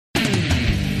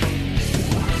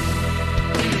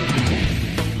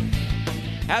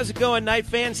How's it going, Knight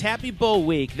fans? Happy Bowl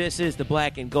Week. This is the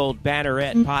Black and Gold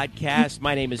Banneret podcast.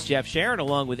 My name is Jeff Sharon,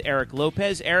 along with Eric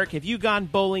Lopez. Eric, have you gone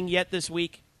bowling yet this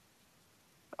week?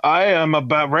 I am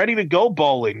about ready to go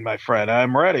bowling, my friend.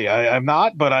 I'm ready. I'm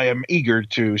not, but I am eager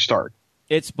to start.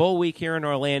 It's Bowl Week here in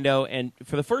Orlando, and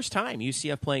for the first time,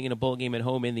 UCF playing in a bowl game at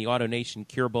home in the AutoNation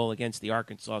Cure Bowl against the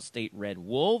Arkansas State Red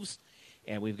Wolves.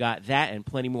 And we've got that and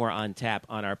plenty more on tap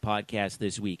on our podcast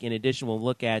this week. In addition, we'll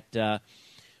look at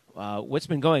what's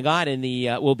been going on in the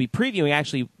we'll be previewing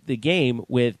actually the game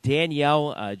with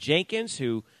Danielle Jenkins,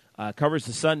 who covers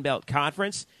the Sun Belt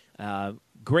Conference.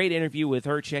 Great interview with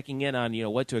her, checking in on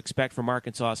what to expect from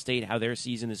Arkansas State, how their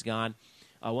season has gone.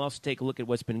 We'll also take a look at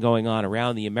what's been going on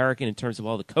around the American in terms of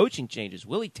all the coaching changes.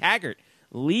 Willie Taggart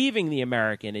leaving the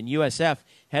American and USF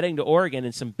heading to Oregon,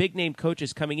 and some big name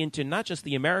coaches coming into not just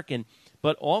the American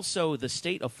but also the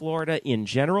state of Florida in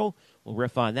general. We'll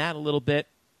riff on that a little bit.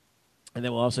 And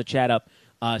then we'll also chat up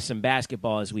some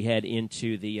basketball as we head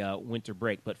into the winter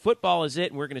break. But football is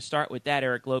it, and we're going to start with that,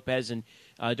 Eric Lopez. And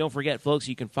don't forget, folks,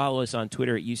 you can follow us on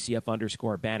Twitter at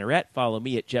UCF_Banneret. Follow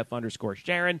me at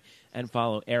Jeff_Sharon. And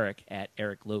follow Eric at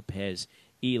Eric Lopez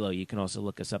Elo. You can also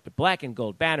look us up at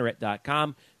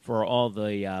blackandgoldbanneret.com for all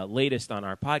the latest on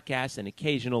our podcast and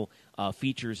occasional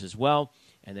features as well.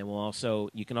 And then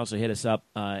you can also hit us up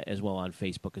as well on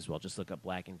Facebook as well. Just look up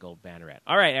Black and Gold Banneret.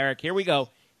 All right, Eric, here we go.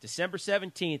 December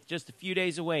 17th, just a few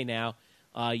days away now.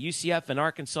 UCF and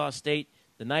Arkansas State,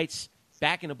 the Knights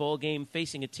back in a bowl game,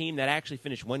 facing a team that actually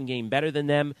finished one game better than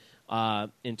them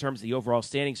in terms of the overall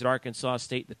standings at Arkansas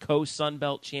State. The co-Sun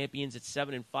Belt champions at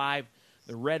 7-5.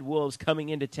 The Red Wolves coming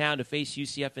into town to face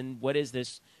UCF in what is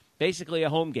this? Basically a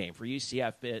home game for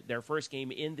UCF. Their first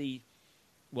game in the,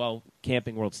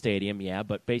 Camping World Stadium, yeah,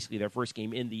 but basically their first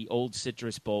game in the old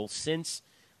Citrus Bowl since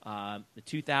the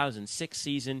 2006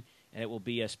 season. And it will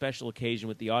be a special occasion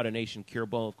with the AutoNation Cure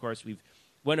Bowl. Of course, we've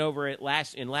went over it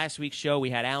in last week's show.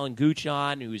 We had Alan Gooch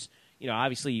on, who's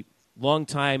obviously long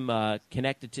time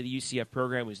connected to the UCF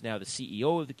program, who's now the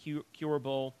CEO of the Cure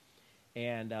Bowl,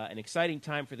 and an exciting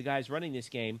time for the guys running this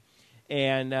game,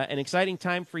 and an exciting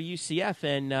time for UCF.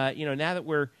 And now that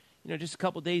we're just a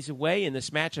couple days away, and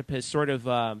this matchup has sort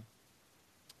of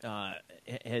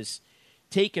has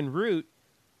taken root,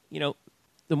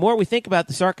 the more we think about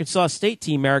this Arkansas State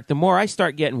team, Eric, the more I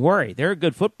start getting worried. They're a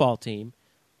good football team.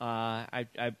 I've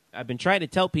been trying to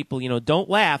tell people, don't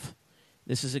laugh.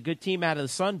 This is a good team out of the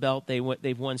Sun Belt.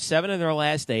 They've won 7 of their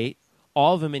last 8,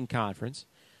 all of them in conference.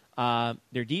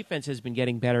 Their defense has been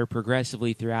getting better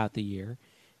progressively throughout the year,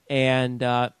 and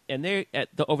they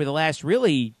over the last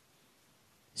really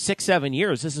 6-7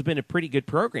 years, this has been a pretty good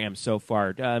program so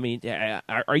far. I mean,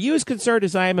 are you as concerned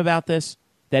as I am about this?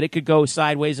 That it could go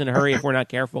sideways in a hurry if we're not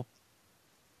careful?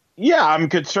 Yeah, I'm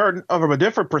concerned from a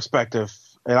different perspective,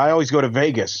 and I always go to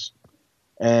Vegas.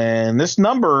 And this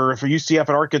number for UCF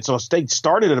and Arkansas State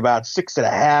started at about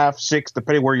 6.5, 6,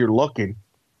 depending where you're looking.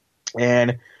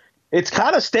 And it's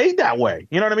kind of stayed that way.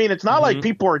 You know what I mean? It's not like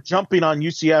people are jumping on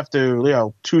UCF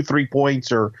to 2-3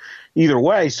 points or either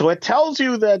way. So it tells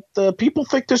you that people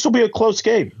think this will be a close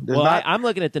game. I'm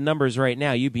looking at the numbers right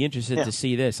now. You'd be interested to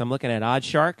see this. I'm looking at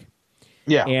OddsShark.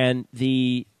 Yeah. And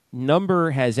the number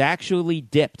has actually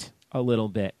dipped a little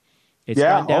bit. It's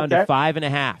gone down to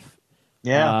 5.5.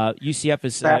 Yeah. UCF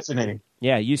is fascinating.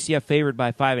 UCF favored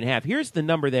by 5.5. Here's the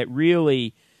number that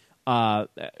really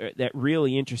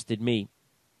interested me.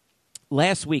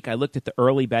 Last week, I looked at the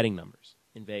early betting numbers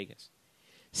in Vegas.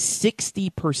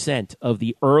 60% of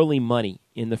the early money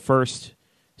in the first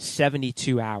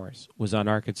 72 hours was on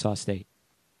Arkansas State.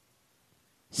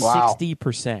 Wow.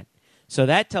 60%. So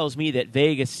that tells me that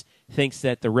Vegas thinks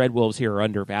that the Red Wolves here are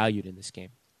undervalued in this game.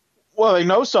 Well, they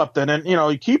know something, and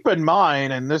you keep in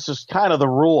mind, and this is kind of the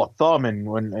rule of thumb. And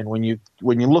when you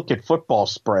look at football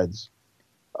spreads,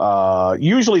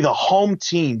 usually the home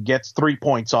team gets 3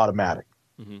 points automatic.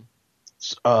 Mm-hmm.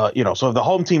 So if the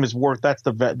home team is worth, that's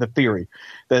the theory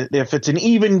that if it's an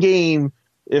even game,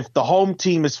 if the home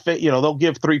team is they'll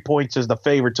give 3 points as the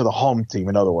favorite to the home team.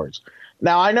 In other words.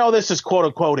 Now, I know this is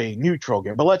quote-unquote a neutral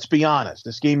game, but let's be honest.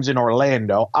 This game's in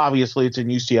Orlando. Obviously, it's in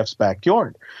UCF's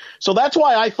backyard. So that's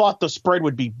why I thought the spread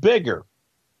would be bigger.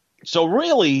 So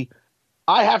really,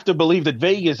 I have to believe that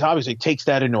Vegas obviously takes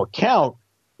that into account.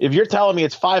 If you're telling me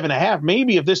it's 5.5,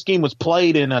 maybe if this game was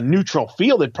played in a neutral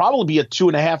field, it'd probably be a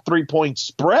 2.5, 3-point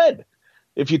spread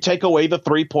if you take away the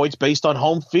 3 points based on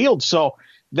home field. So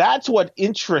that's what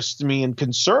interests me and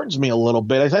concerns me a little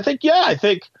bit. I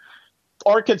think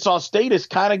Arkansas State is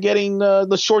kind of getting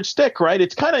the short stick, right?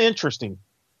 It's kind of interesting.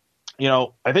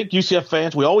 I think UCF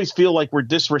fans, we always feel like we're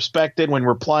disrespected when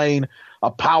we're playing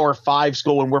a Power 5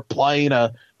 school, when we're playing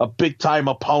a big-time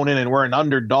opponent and we're an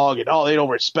underdog and, they don't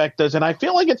respect us. And I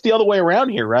feel like it's the other way around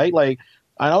here, right? Like,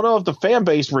 I don't know if the fan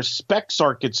base respects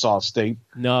Arkansas State.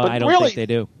 No, but I don't really, think they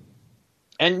do.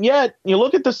 And yet, you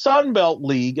look at the Sun Belt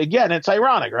League, again, it's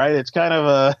ironic, right? It's kind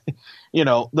of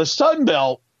the Sun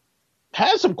Belt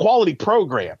has some quality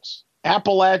programs.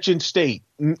 Appalachian State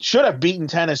should have beaten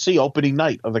Tennessee opening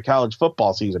night of the college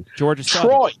football season. Georgia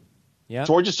Southern. Yeah.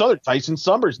 Georgia Southern, Tyson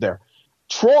Summers there.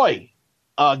 Troy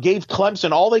gave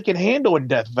Clemson all they can handle in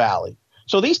Death Valley.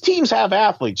 So these teams have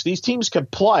athletes. These teams can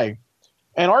play.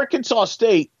 And Arkansas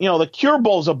State, the Cure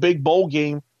Bowl is a big bowl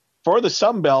game for the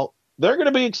Sun Belt. They're going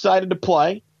to be excited to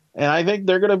play, and I think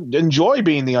they're going to enjoy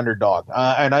being the underdog.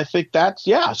 And I think that's,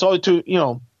 So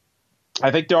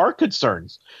I think there are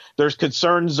concerns. There's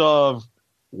concerns of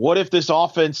what if this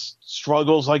offense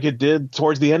struggles like it did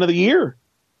towards the end of the year?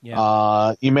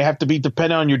 Yeah. You may have to be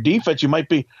dependent on your defense. You might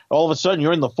be all of a sudden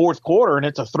you're in the fourth quarter and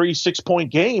it's a 3-6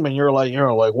 point game, and you're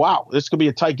like, wow, this could be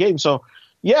a tight game. So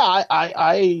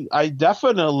I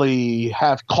definitely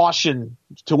have caution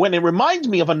to win. It reminds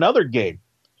me of another game,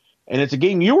 and it's a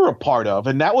game you were a part of,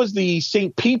 and that was the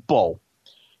St. Pete Bowl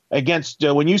against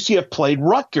when UCF played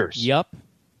Rutgers. Yep.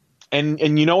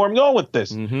 And you know where I'm going with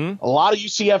this. Mm-hmm. A lot of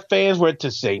UCF fans went to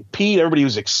St. Pete. Everybody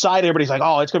was excited. Everybody's like,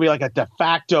 it's going to be like a de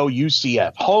facto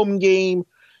UCF home game.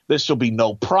 This will be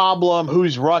no problem.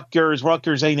 Who's Rutgers?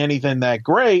 Rutgers ain't anything that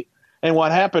great. And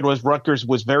what happened was Rutgers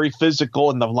was very physical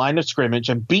in the line of scrimmage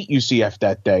and beat UCF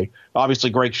that day. Obviously,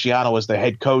 Greg Schiano was the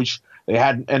head coach. They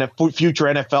had future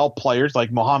NFL players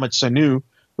like Mohamed Sanu,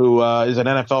 who is an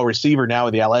NFL receiver now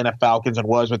with the Atlanta Falcons and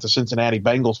was with the Cincinnati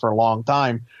Bengals for a long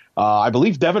time. I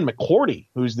believe Devin McCourty,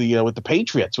 who's with the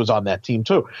Patriots, was on that team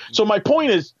too. So my point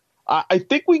is, I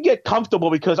think we get comfortable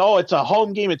because, it's a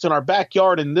home game, it's in our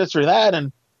backyard and this or that.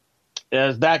 And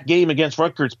as that game against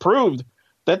Rutgers proved,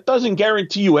 that doesn't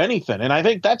guarantee you anything. And I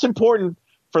think that's important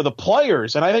for the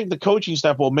players. And I think the coaching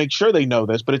staff will make sure they know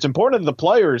this, but it's important that the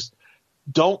players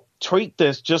don't treat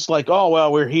this just like,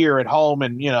 we're here at home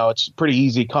and, it's a pretty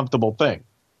easy, comfortable thing.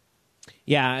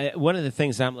 Yeah. One of the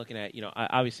things I'm looking at,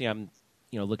 obviously I'm,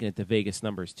 looking at the Vegas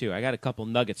numbers too. I got a couple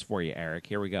nuggets for you, Eric.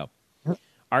 Here we go.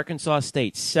 Arkansas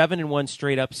State 7-1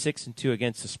 straight up, 6-2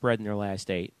 against the spread in their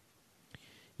last 8.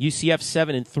 UCF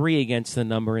 7-3 against the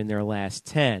number in their last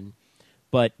 10.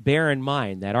 But bear in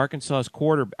mind that Arkansas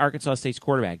State's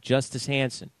quarterback, Justice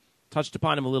Hansen, touched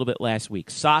upon him a little bit last week.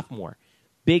 Sophomore,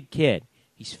 big kid.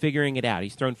 He's figuring it out.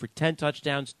 He's thrown for 10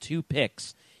 touchdowns, 2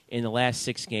 picks in the last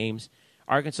 6 games.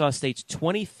 Arkansas State's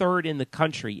 23rd in the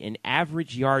country in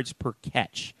average yards per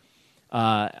catch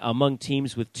among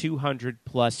teams with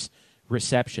 200-plus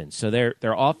receptions. So their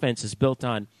offense is built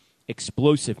on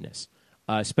explosiveness,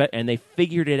 and they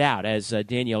figured it out, as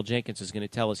Danielle Jenkins is going to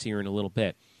tell us here in a little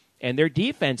bit. And their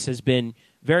defense has been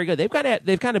very good.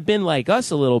 They've kind of been like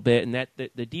us a little bit, in that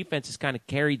the defense has kind of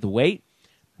carried the weight.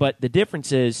 But the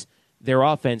difference is their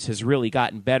offense has really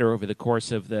gotten better over the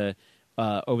course of the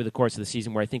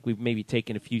season, where I think we've maybe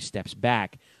taken a few steps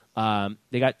back.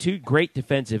 They got 2 great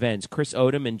defensive ends, Chris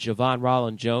Odom and Javon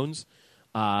Rollin-Jones,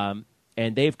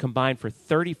 and they've combined for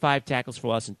 35 tackles for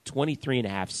loss and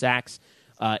 23.5 sacks.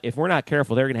 If we're not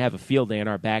careful, they're going to have a field day in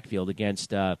our backfield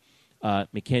against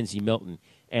Mackenzie Milton.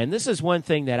 And this is one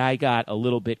thing that I got a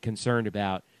little bit concerned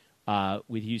about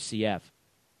with UCF.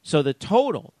 So the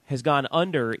total has gone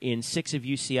under in 6 of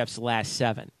UCF's last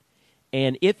 7.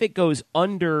 And if it goes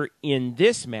under in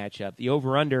this matchup, the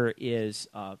over-under is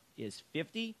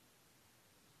 50.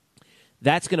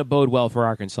 That's going to bode well for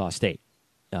Arkansas State,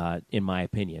 in my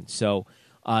opinion. So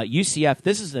UCF,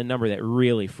 this is the number that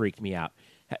really freaked me out.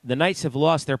 The Knights have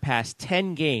lost their past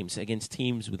 10 games against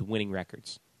teams with winning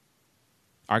records.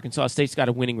 Arkansas State's got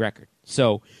a winning record.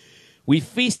 So we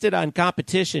feasted on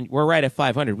competition. We're right at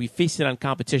 500. We feasted on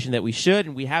competition that we should,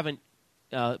 and we haven't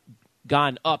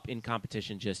gone up in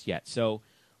competition just yet. So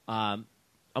I'm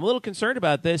a little concerned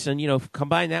about this, and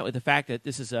combine that with the fact that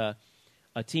this is a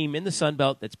team in the Sun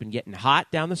Belt that's been getting hot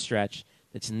down the stretch,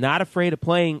 that's not afraid of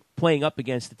playing up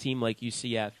against a team like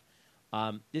UCF.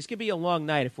 This could be a long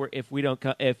night if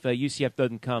UCF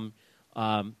doesn't come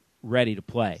ready to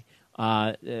play.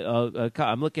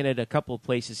 I'm looking at a couple of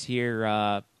places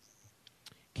here.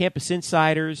 Campus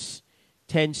Insiders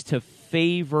tends to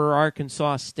favor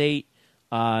Arkansas State.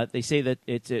 They say that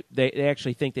they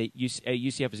actually think that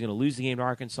UCF is going to lose the game to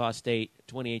Arkansas State,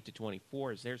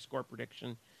 28-24 is their score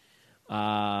prediction.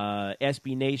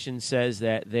 SB Nation says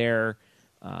that that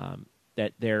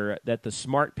the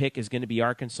smart pick is going to be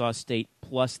Arkansas State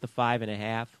plus the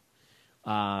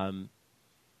 5.5.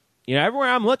 Everywhere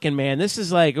I'm looking, man, this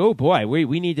is like, oh boy,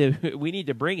 we need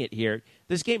to bring it here.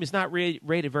 This game is not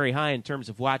rated very high in terms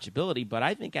of watchability, but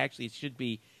I think actually it should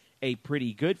be a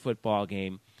pretty good football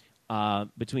game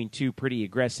between two pretty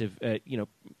aggressive,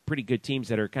 pretty good teams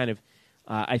that are kind of,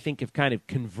 I think, have kind of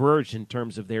converged in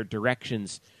terms of their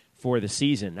directions for the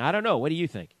season. I don't know. What do you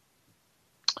think?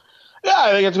 Yeah,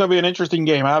 I think it's going to be an interesting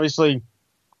game. Obviously,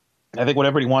 I think what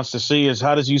everybody wants to see is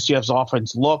how does UCF's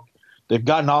offense look? They've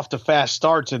gotten off to fast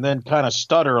starts and then kind of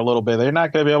stutter a little bit. They're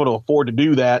not going to be able to afford to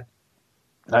do that,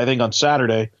 I think, on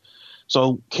Saturday.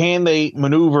 So can they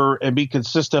maneuver and be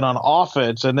consistent on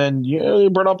offense? And then you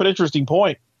brought up an interesting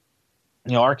point.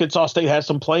 Arkansas State has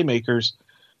some playmakers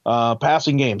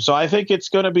passing game. So I think it's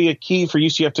going to be a key for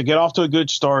UCF to get off to a good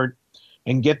start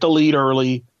and get the lead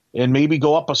early and maybe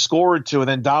go up a score or two and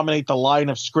then dominate the line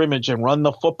of scrimmage and run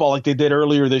the football like they did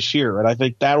earlier this year. And I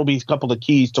think that'll be a couple of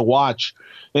keys to watch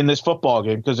in this football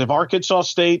game, because if Arkansas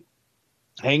State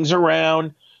hangs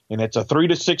around and it's a 3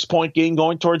 to 6 point game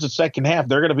going towards the second half,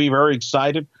 they're going to be very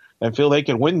excited and feel they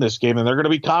can win this game. And they're going to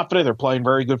be confident. They're playing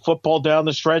very good football down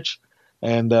the stretch.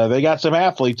 And they got some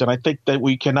athletes, and I think that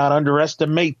we cannot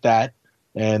underestimate that.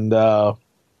 And,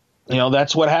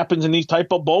 that's what happens in these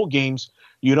type of bowl games.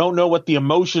 You don't know what the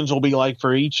emotions will be like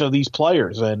for each of these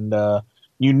players. And,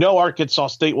 Arkansas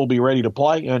State will be ready to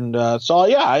play. And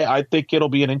I think it'll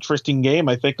be an interesting game.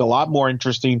 I think a lot more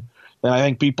interesting than I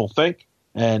think people think.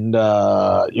 And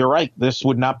you're right. This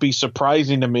would not be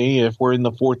surprising to me if we're in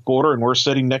the fourth quarter and we're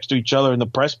sitting next to each other in the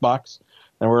press box.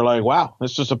 And we're like, wow,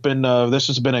 this has been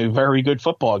a very good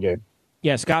football game.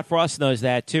 Yeah, Scott Frost knows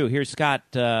that, too. Here's Scott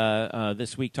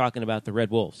this week talking about the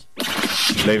Red Wolves.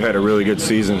 They've had a really good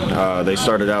season. They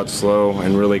started out slow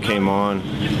and really came on,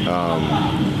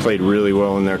 played really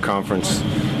well in their conference,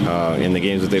 in the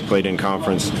games that they played in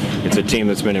conference. It's a team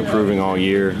that's been improving all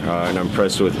year, and I'm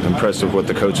impressed with what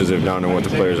the coaches have done and what the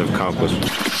players have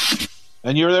accomplished.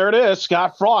 And there it is,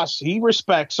 Scott Frost. He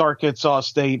respects Arkansas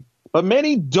State, but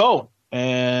many don't.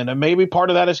 And maybe part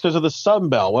of that is because of the Sun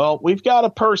Belt. Well, we've got a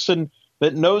person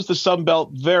that knows the Sun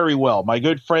Belt very well. My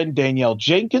good friend Danielle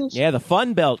Jenkins. Yeah, the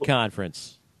Fun Belt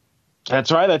Conference. That's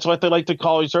right. That's what they like to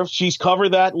call herself. She's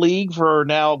covered that league for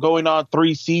now going on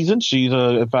 3 seasons. She's,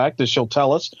 in fact, as she'll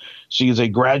tell us, she is a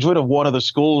graduate of one of the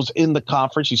schools in the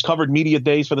conference. She's covered media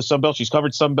days for the Sun Belt. She's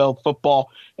covered Sun Belt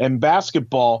football and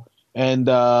basketball. And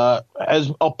as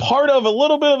a part of a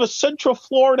little bit of a Central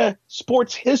Florida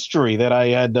sports history that I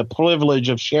had the privilege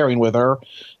of sharing with her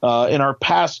in our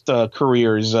past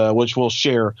careers, which we'll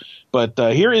share. But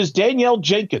here is Danielle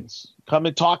Jenkins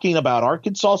talking about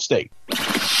Arkansas State.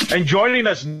 And joining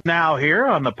us now here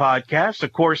on the podcast,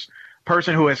 of course,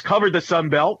 person who has covered the Sun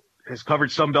Belt, has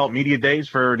covered Sun Belt Media Days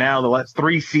for now the last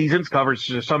 3 seasons,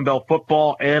 covers Sun Belt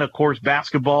football and, of course,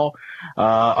 basketball.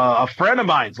 A friend of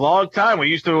mine's, long time. We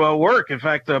used to work, in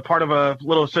fact, part of a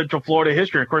little Central Florida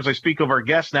history. Of course, I speak of our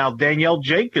guest now, Danielle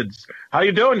Jenkins. How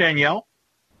you doing, Danielle?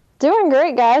 Doing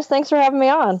great, guys. Thanks for having me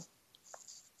on.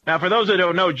 Now, for those that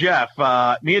don't know, Jeff,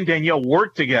 me and Danielle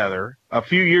worked together a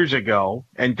few years ago,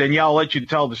 and Danielle, I'll let you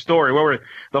tell the story. We were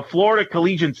the Florida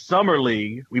Collegiate Summer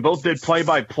League. We both did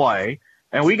play-by-play.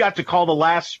 And we got to call the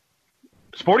last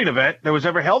sporting event that was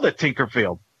ever held at Tinker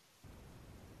Field.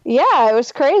 Yeah, it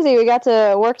was crazy. We got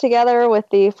to work together with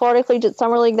the Florida Collegiate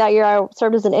Summer League that year. I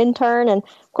served as an intern, and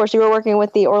of course you were working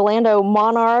with the Orlando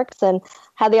Monarchs and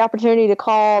had the opportunity to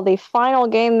call the final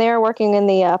game there, working in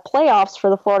the playoffs for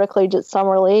the Florida Collegiate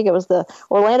Summer League. It was the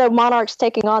Orlando Monarchs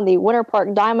taking on the Winter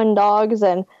Park Diamond Dogs,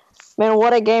 and man,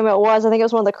 what a game it was. I think it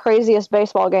was one of the craziest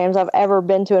baseball games I've ever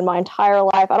been to in my entire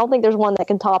life. I don't think there's one that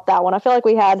can top that one. I feel like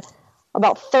we had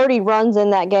about 30 runs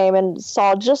in that game and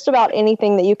saw just about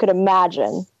anything that you could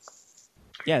imagine.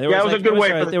 Yeah, there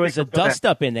was a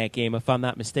dust-up in that game, if I'm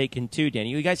not mistaken, too, Danny.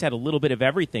 You guys had a little bit of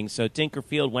everything, so Tinker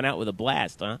Field went out with a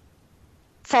blast, huh?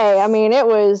 Hey, I mean, it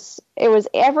was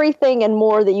everything and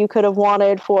more that you could have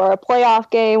wanted for a playoff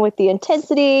game, with the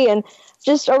intensity and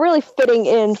just a really fitting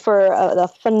in for the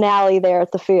finale there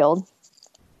at the field.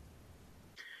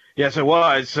 Yes, it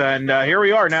was. And here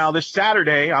we are now this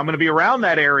Saturday. I'm going to be around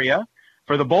that area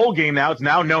for the bowl game now. It's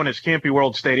now known as Camping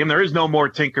World Stadium. There is no more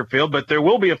Tinker Field, but there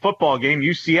will be a football game.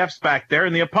 UCF's back there,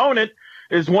 and the opponent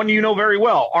is one you know very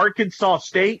well, Arkansas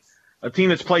State, a team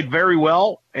that's played very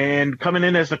well and coming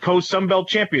in as the co-Sun Belt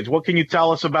champions. What can you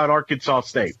tell us about Arkansas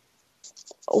State?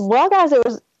 Well, guys, it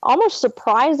was almost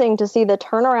surprising to see the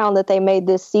turnaround that they made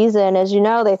this season. As you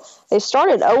know, they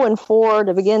started 0-4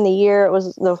 to begin the year. It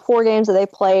was the 4 games that they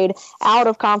played out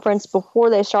of conference before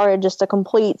they started just a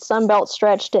complete Sun Belt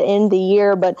stretch to end the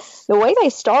year. But the way they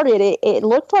started, it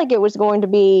looked like it was going to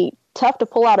be tough to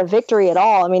pull out a victory at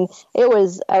all. I mean, it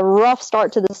was a rough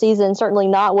start to the season, certainly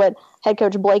not what head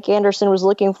coach Blake Anderson was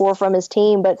looking for from his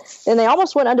team, but then they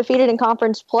almost went undefeated in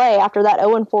conference play after that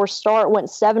 0-4 start, went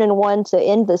 7-1 to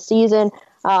end the season.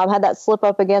 Had that slip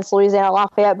up against Louisiana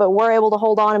Lafayette, but were able to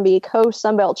hold on and be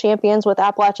co-Sunbelt champions with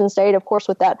Appalachian State. Of course,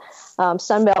 with that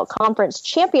Sunbelt Conference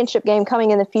championship game coming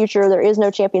in the future, there is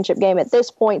no championship game at this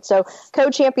point. So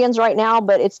co-champions right now,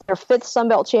 but it's their 5th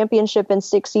Sunbelt championship in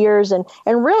 6 years, and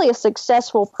really a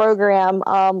successful program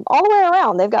all the way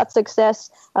around. They've got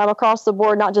success across the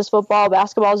board, not just football.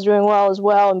 Basketball is doing well as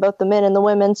well, and both the men and the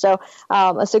women. So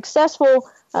a successful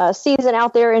season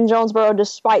out there in Jonesboro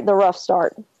despite the rough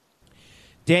start.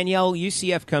 Danielle,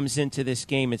 UCF comes into this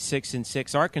game at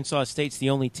 6-6. Arkansas State's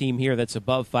the only team here that's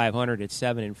above 500 at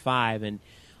 7-5,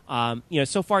 and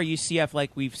so far UCF, like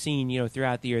we've seen,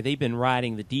 throughout the year, they've been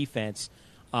riding the defense,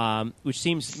 which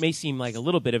may seem like a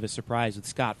little bit of a surprise with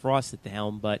Scott Frost at the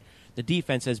helm, but the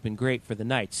defense has been great for the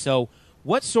Knights. So,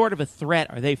 what sort of a threat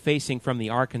are they facing from the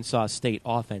Arkansas State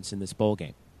offense in this bowl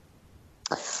game?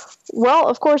 Well,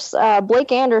 of course,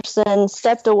 Blake Anderson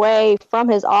stepped away from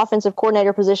his offensive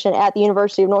coordinator position at the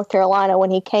University of North Carolina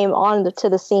when he came on to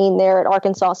the scene there at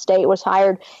Arkansas State, was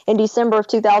hired in December of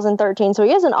 2013. So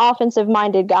he is an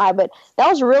offensive-minded guy, but that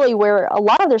was really where a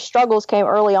lot of their struggles came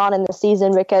early on in the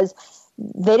season because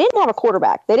they didn't have a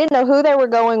quarterback. They didn't know who they were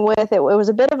going with. It was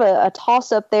a bit of a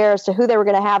toss-up there as to who they were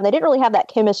going to have. They didn't really have that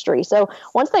chemistry. So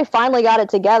once they finally got it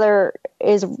together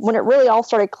is when it really all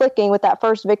started clicking with that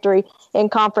first victory in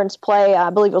conference play.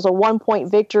 I believe it was a 1-point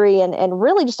victory and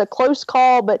really just a close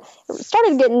call, but it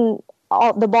started getting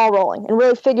the ball rolling and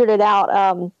really figured it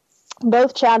out.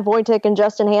 Both Chad Voitek and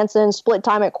Justin Hansen split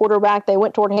time at quarterback. They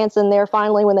went toward Hansen there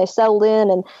finally when they settled in,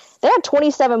 and they had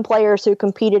 27 players who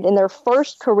competed in their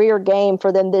first career game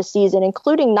for them this season,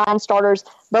 including 9 starters.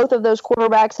 Both of those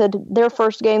quarterbacks had their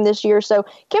first game this year, so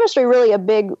chemistry really a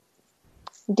big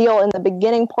deal in the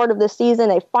beginning part of the season.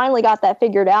 They finally got that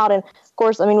figured out, and of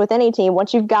course, I mean, with any team,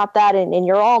 once you've got that and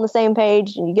you're all on the same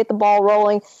page and you get the ball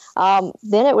rolling,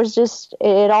 then it was just,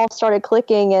 it all started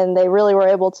clicking and they really were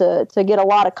able to get a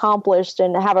lot accomplished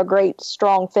and have a great,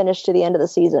 strong finish to the end of the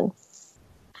season.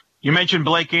 You mentioned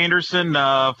Blake Anderson.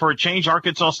 For a change,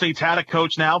 Arkansas State's had a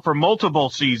coach now for multiple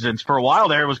seasons. For a while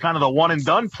there, it was kind of the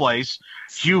one-and-done place.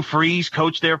 Hugh Freeze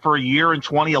coached there for a year in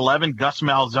 2011. Gus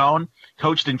Malzahn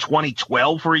coached in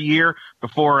 2012 for a year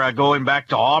before going back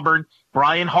to Auburn.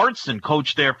 Brian Hartson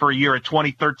coached there for a year in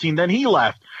 2013. Then he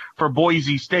left for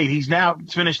Boise State. He's now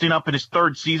finishing up in his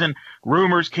 3rd season.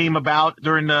 Rumors came about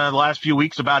during the last few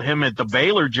weeks about him at the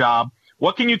Baylor job.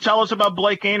 What can you tell us about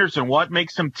Blake Anderson? What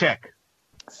makes him tick?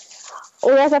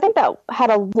 Well, yes, I think that had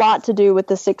a lot to do with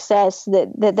the success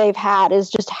that they've had, is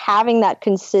just having that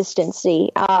consistency.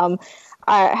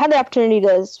 I had the opportunity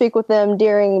to speak with them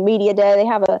during media day. They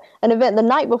have an event the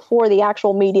night before the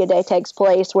actual media day takes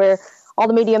place where all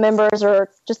the media members are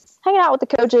just hanging out with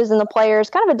the coaches and the players,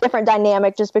 kind of a different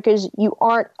dynamic just because you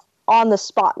aren't on the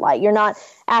spotlight. You're not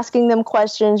asking them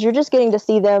questions. You're just getting to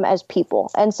see them as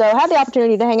people. And so I had the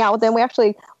opportunity to hang out with them. We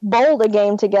actually bowled a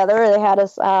game together. They had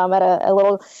us at a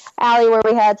little alley where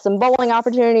we had some bowling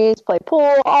opportunities, play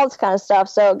pool, all this kind of stuff.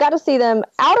 So got to see them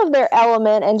out of their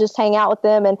element and just hang out with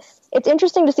them. And it's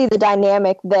interesting to see the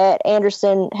dynamic that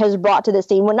Anderson has brought to this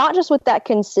team. Well, not just with that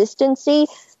consistency,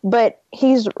 but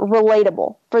he's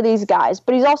relatable for these guys,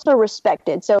 but he's also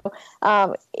respected. So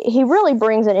he really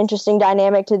brings an interesting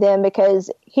dynamic to them because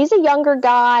he's a younger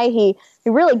guy. He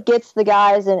really gets the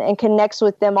guys and connects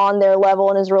with them on their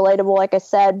level and is relatable, like I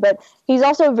said, but he's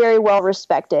also very well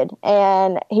respected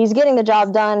and he's getting the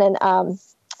job done. And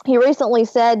he recently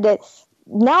said that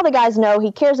now the guys know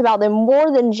he cares about them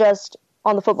more than just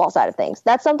on the football side of things.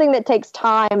 That's something that takes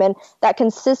time, and that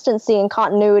consistency and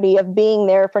continuity of being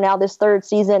there for now this 3rd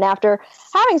season after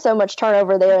having so much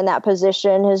turnover there in that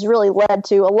position has really led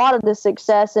to a lot of the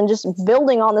success and just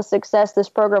building on the success this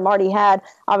program already had,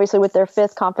 obviously with their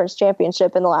 5th conference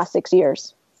championship in the last 6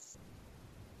 years.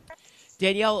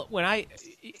 Danielle,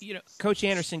 Coach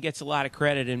Anderson gets a lot of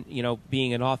credit in,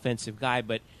 being an offensive guy,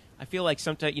 but I feel like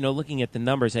sometimes, looking at the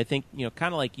numbers, I think,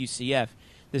 kind of like UCF,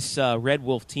 this Red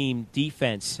Wolf team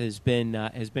defense has been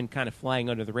kind of flying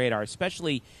under the radar,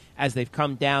 especially as they've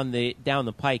come down the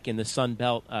pike in the Sun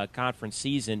Belt Conference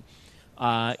season.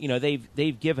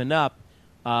 They've given up,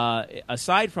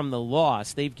 aside from the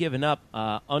loss, they've given up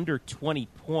under 20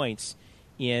 points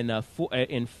in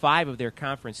 5 of their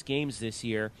conference games this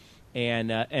year,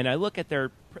 and I look at their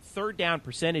 3rd down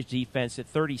percentage defense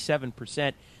at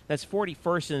 37%. That's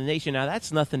 41st in the nation. Now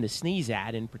that's nothing to sneeze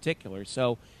at in particular.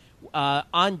 So,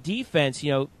 On defense,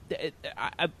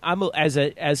 I'm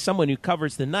as someone who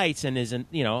covers the Knights and isn't,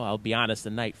 I'll be honest, a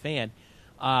Knight fan.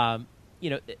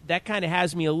 That kind of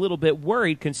has me a little bit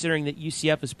worried, considering that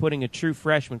UCF is putting a true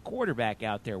freshman quarterback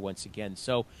out there once again.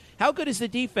 So, how good has the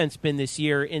defense been this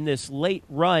year in this late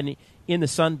run in the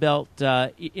Sun Belt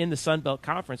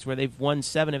Conference, where they've won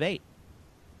 7 of 8?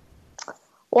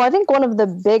 Well, I think one of the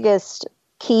biggest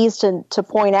keys to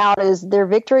point out is their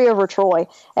victory over Troy.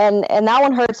 And that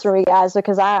one hurts for me, guys,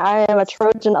 because I am a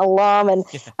Trojan alum, and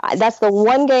that's the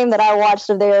one game that I watched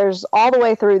of theirs all the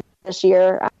way through this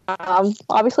year,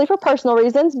 obviously for personal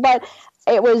reasons, but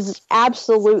it was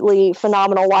absolutely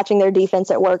phenomenal watching their defense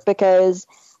at work because,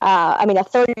 a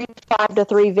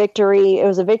 35-3 victory. It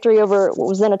was a victory over what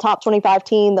was then a top 25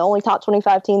 team, the only top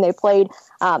 25 team they played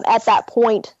at that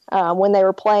point when they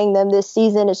were playing them this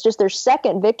season. It's just their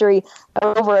second victory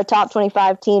over a top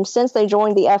 25 team since they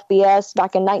joined the FBS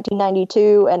back in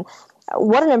 1992. And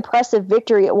what an impressive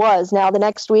victory it was. Now, the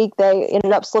next week, they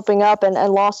ended up slipping up and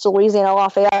lost to Louisiana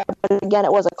Lafayette. But again,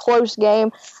 it was a close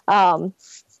game.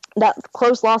 That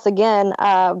close loss again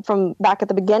from back at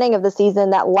the beginning of the season,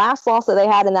 that last loss that they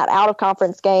had in that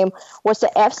out-of-conference game was to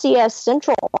FCS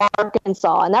Central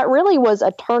Arkansas. And that really was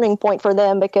a turning point for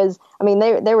them because,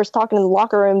 they were talking in the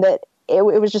locker room that it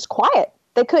was just quiet.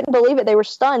 They couldn't believe it. They were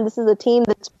stunned. This is a team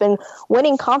that's been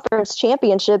winning conference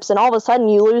championships, and all of a sudden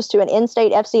you lose to an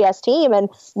in-state FCS team, and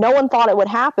no one thought it would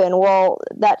happen. Well,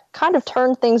 that kind of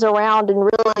turned things around and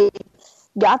really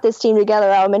got this team together.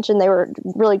 I mentioned they were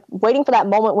really waiting for that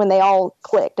moment when they all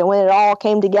clicked and when it all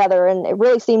came together, and it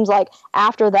really seems like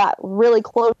after that really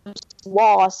close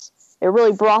loss, it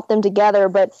really brought them together.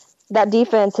 But that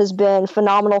defense has been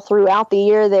phenomenal throughout the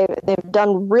year. They've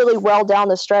done really well down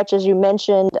the stretch, as you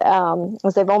mentioned,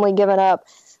 as they've only given up,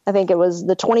 I think it was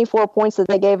the 24 points that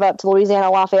they gave up to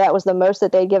Louisiana Lafayette was the most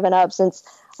that they'd given up since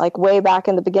like way back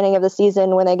in the beginning of the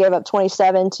season when they gave up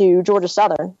 27 to Georgia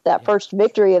Southern, that first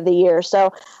victory of the year.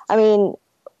 So,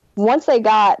 once they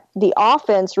got the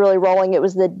offense really rolling, it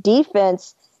was the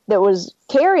defense that was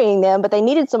carrying them, but they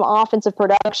needed some offensive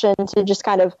production to just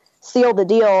kind of seal the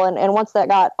deal. And once that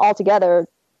got all together,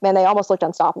 man, they almost looked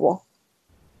unstoppable.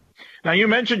 Now, you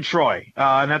mentioned Troy,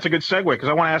 and that's a good segue because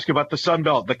I want to ask you about the Sun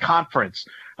Belt, the conference.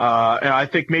 And I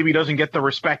think maybe doesn't get the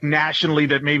respect nationally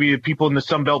that maybe the people in the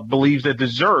Sun Belt believes it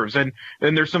deserves. And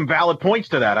there's some valid points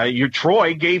to that.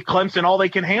 Troy gave Clemson all they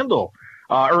can handle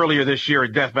earlier this year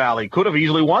at Death Valley. Could have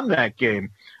easily won that game.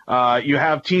 You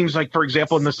have teams like, for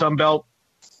example, in the Sun Belt,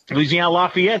 Louisiana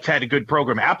Lafayette's had a good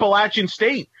program. Appalachian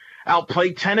State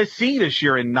outplayed Tennessee this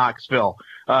year in Knoxville.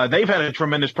 They've had a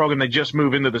tremendous program. They just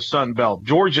moved into the Sun Belt.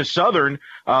 Georgia Southern,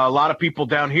 a lot of people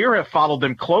down here have followed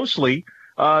them closely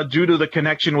due to the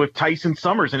connection with Tyson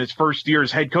Summers in his first year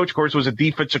as head coach. Of course, was a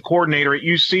defensive coordinator at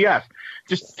UCF.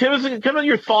 Just give us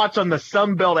your thoughts on the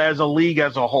Sun Belt as a league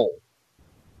as a whole.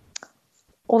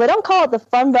 Well, they don't call it the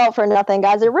Fun Belt for nothing,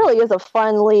 guys. It really is a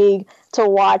fun league to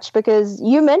watch because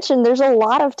you mentioned there's a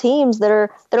lot of teams that are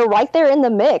right there in the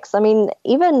mix.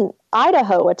 Even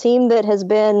Idaho, a team that has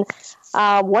been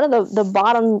one of the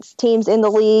bottom teams in the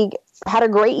league, had a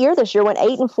great year this year, went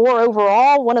 8-4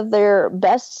 overall, one of their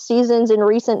best seasons in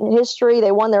recent history.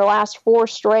 They won their last 4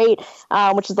 straight,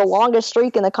 which is the longest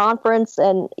streak in the conference.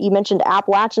 And you mentioned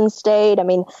Appalachian State.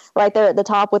 Right there at the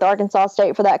top with Arkansas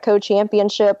State for that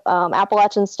co-championship.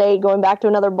 Appalachian State going back to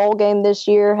another bowl game this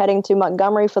year, heading to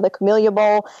Montgomery for the Camellia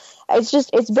Bowl.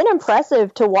 It's been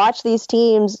impressive to watch these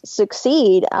teams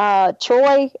succeed.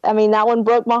 Troy, that one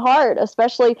broke my heart,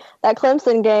 especially that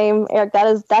Clemson game. Eric,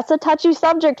 that's a touchy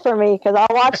subject for me because I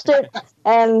watched it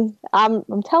and I'm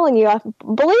telling you, I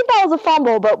believe that was a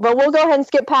fumble, but we'll go ahead and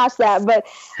skip past that. But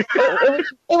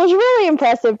it was really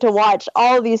impressive to watch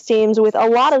all of these teams with a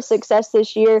lot of success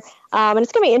this year. And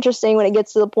it's going to be interesting when it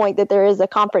gets to the point that there is a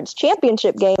conference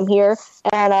championship game here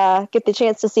and get the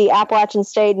chance to see Appalachian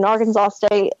State and Arkansas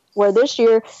State, where this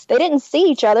year they didn't see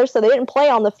each other, so they didn't play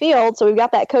on the field. So we've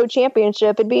got that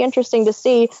co-championship. It'd be interesting to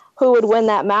see who would win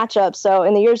that matchup. So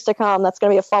in the years to come, that's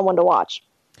going to be a fun one to watch.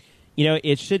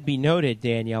 It should be noted,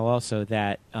 Danielle, also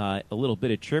that a little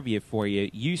bit of trivia for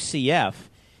you. UCF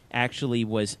actually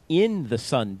was in the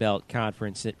Sun Belt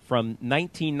Conference from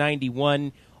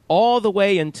 1991 all the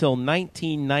way until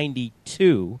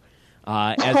 1992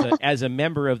 as a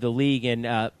member of the league, and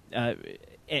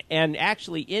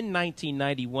actually in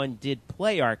 1991 did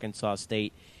play Arkansas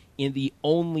State in the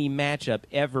only matchup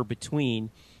ever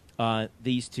between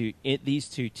these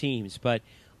two teams. But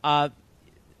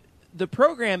the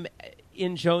program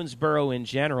in Jonesboro in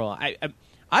general,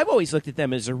 I've always looked at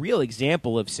them as a real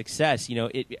example of success.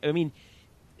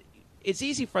 it's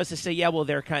easy for us to say, yeah, well,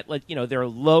 they're kind of like, they're a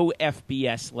low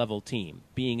FBS level team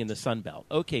being in the Sun Belt.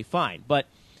 Okay, fine. But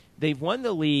they've won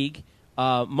the league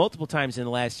multiple times in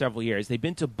the last several years. They've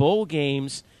been to bowl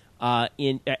games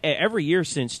in every year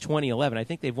since 2011. I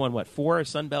think they've won, 4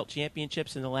 Sun Belt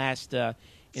championships in the last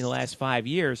 5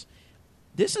 years.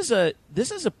 This is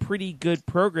a pretty good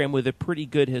program with a pretty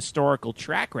good historical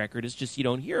track record. It's just you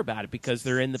don't hear about it because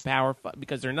they're in the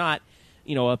because they're not,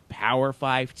 a Power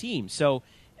 5 team. So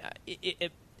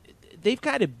they've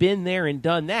kind of been there and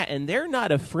done that, and they're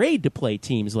not afraid to play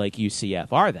teams like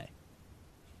UCF, are they?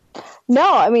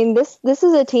 No, I mean this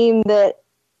is a team that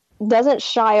doesn't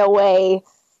shy away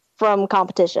from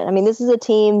competition. I mean, this is a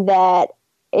team that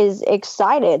is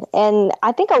excited, and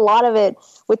I think a lot of it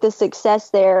with the success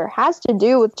there has to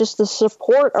do with just the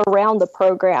support around the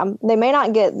program. They may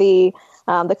not get the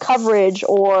coverage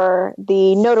or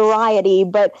the notoriety,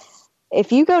 but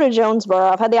if you go to Jonesboro,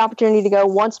 I've had the opportunity to go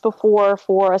once before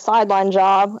for a sideline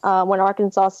job when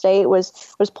Arkansas State was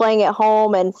playing at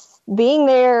home, and being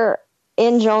there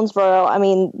in Jonesboro, I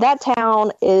mean, that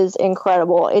town is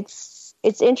incredible.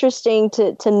 It's interesting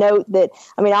to note that,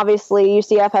 I mean, obviously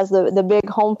UCF has the big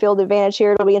home field advantage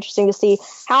here. It'll be interesting to see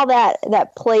how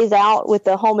that plays out with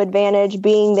the home advantage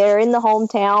being there in the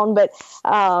hometown. But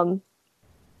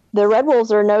the Red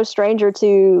Wolves are no stranger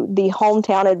to the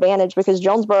hometown advantage because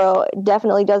Jonesboro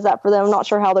definitely does that for them. I'm not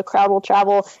sure how the crowd will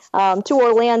travel to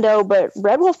Orlando, but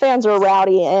Red Wolf fans are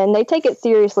rowdy and they take it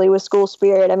seriously with school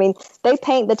spirit. I mean, they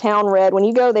paint the town red. When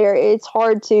you go there, it's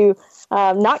hard to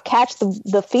not catch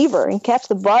the fever and catch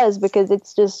the buzz because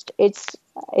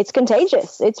it's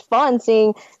contagious. It's fun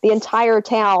seeing the entire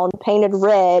town painted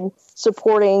red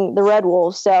supporting the Red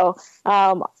Wolves. So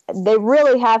they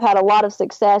really have had a lot of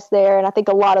success there, and I think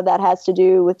a lot of that has to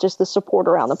do with just the support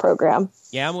around the program.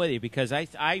 Yeah, I'm with you because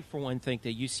I for one, think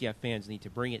that UCF fans need to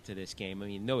bring it to this game. I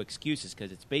mean, no excuses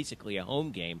because it's basically a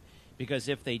home game because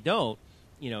if they don't,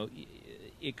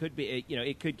 it could be,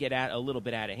 it could get a little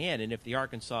bit out of hand. And if the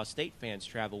Arkansas State fans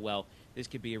travel well, this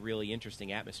could be a really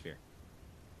interesting atmosphere.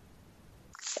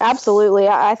 Absolutely.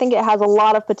 I think it has a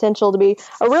lot of potential to be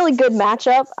a really good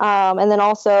matchup. And then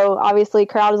also, obviously,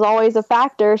 crowd is always a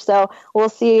factor. So we'll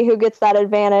see who gets that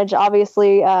advantage.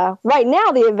 Obviously, right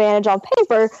now, the advantage on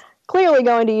paper, clearly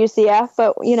going to UCF.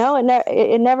 But,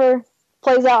 it never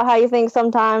plays out how you think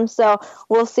sometimes. So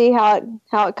we'll see how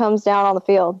it comes down on the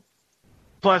field.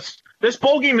 Plus, this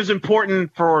bowl game is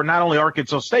important for not only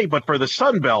Arkansas State, but for the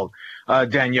Sun Belt,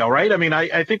 Danielle, right? I mean,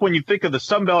 I think when you think of the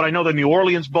Sun Belt, I know the New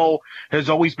Orleans Bowl has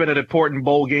always been an important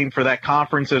bowl game for that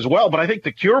conference as well. But I think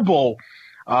the Cure Bowl,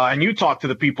 and you talk to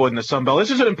the people in the Sun Belt,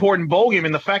 this is an important bowl game.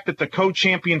 And the fact that the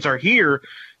co-champions are here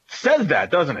says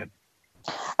that, doesn't it?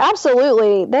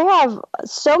 Absolutely. They have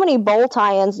so many bowl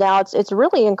tie-ins now. It's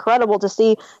really incredible to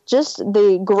see just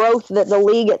the growth that the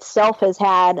league itself has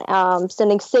had,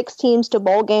 sending 6 teams to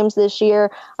bowl games this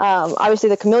year. Obviously,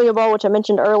 the Camellia Bowl, which I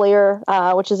mentioned earlier,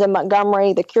 which is in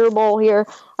Montgomery, the Cure Bowl here,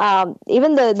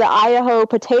 even the Idaho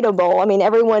Potato Bowl. I mean,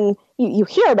 everyone, you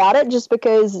hear about it just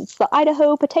because it's the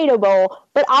Idaho Potato Bowl,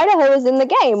 but Idaho is in the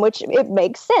game, which it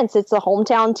makes sense. It's a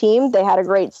hometown team. They had a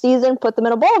great season, put them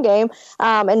in a bowl game,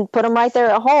 and put them right there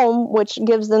at home, which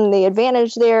gives them the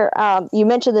advantage there. You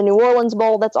mentioned the New Orleans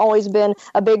Bowl. That's always been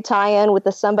a big tie-in with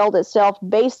the Sun Belt itself,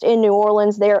 based in New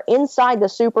Orleans. They're inside the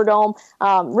Superdome.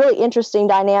 Really interesting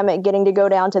dynamic getting to go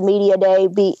down to Media Day,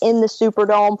 be in the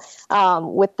Superdome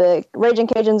with the Raging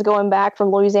Cajuns going back from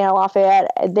Louisiana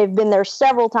Lafayette. They've been there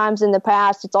several times in the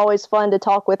past. It's always fun to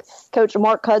talk with Coach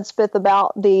Mark Hudspeth about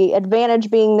the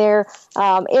advantage being there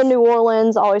in New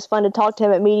Orleans. Always fun to talk to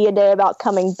him at Media Day about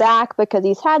coming back because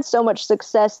he's had so much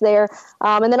success there.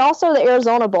 And then also the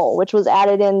Arizona Bowl, which was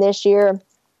added in this year.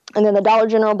 And then the Dollar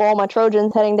General Bowl, my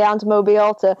Trojans heading down to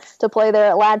Mobile to play there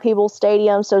at Ladd-Peebles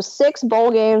Stadium. So 6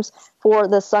 bowl games for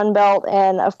the Sun Belt.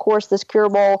 And, of course, this Cure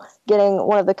Bowl getting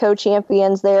one of the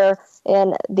co-champions there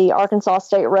in the Arkansas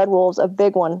State Red Wolves, a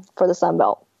big one for the Sun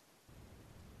Belt.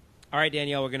 All right,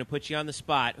 Danielle, we're going to put you on the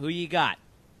spot. Who you got?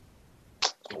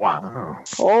 Wow.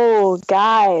 Oh,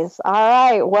 guys. All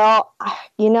right. Well,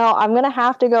 I'm going to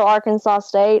have to go Arkansas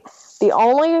State. The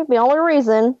only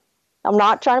reason, I'm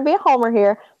not trying to be a homer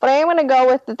here, but I am going to go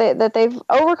with that they've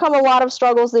overcome a lot of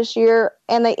struggles this year,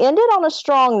 and they ended on a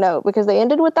strong note because they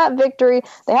ended with that victory.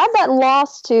 They had that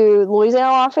loss to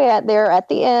Louisiana Lafayette there at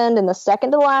the end in the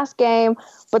second to last game,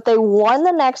 but they won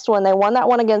the next one. They won that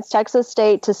one against Texas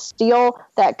State to steal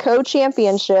that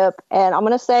co-championship, and I'm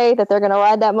going to say that they're going to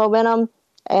ride that momentum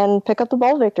and pick up the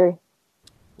bowl victory.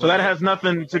 So that has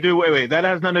nothing to do. Wait. That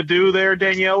has nothing to do there,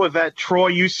 Danielle, with that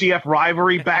Troy UCF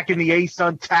rivalry back in the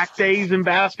A-Sun TAC days in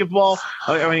basketball.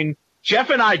 I mean,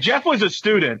 Jeff was a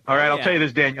student. All right, I'll tell you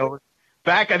this, Daniel.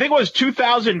 Back, I think it was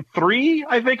 2003,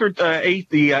 or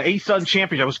the A-Sun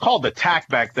Championship. It was called the TAC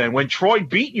back then, when Troy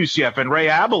beat UCF and Ray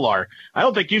Abelar. I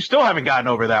don't think you still haven't gotten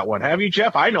over that one, have you,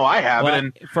 Jeff? I know I haven't. Well,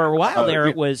 and for a while there,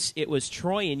 it was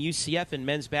Troy and UCF in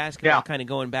men's basketball kind of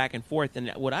going back and forth. And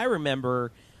what I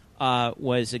remember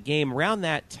was a game around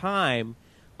that time.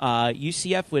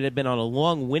 UCF would have been on a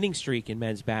long winning streak in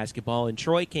men's basketball, and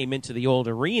Troy came into the old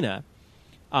arena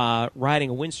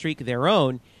riding a win streak of their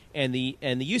own. And the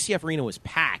UCF arena was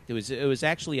packed. It was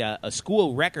actually a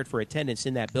school record for attendance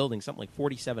in that building, something like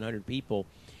 4,700 people.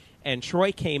 And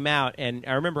Troy came out, and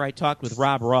I remember I talked with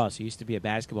Rob Ross, who used to be a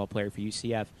basketball player for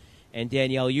UCF. And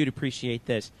Danielle, you'd appreciate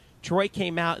this. Troy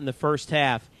came out in the first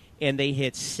half, and they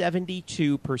hit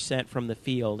 72% from the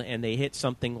field, and they hit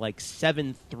something like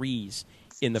 7 threes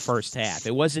in the first half.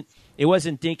 It wasn't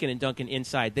dinking and dunking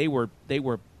inside. They were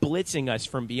blitzing us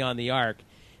from beyond the arc.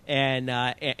 And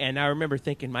I remember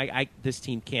thinking, this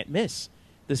team can't miss.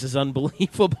 This is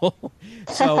unbelievable.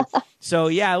 So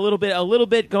yeah, a little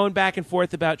bit going back and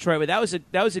forth about Troy, but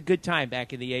that was a good time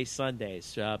back in the A-Sun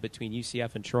days between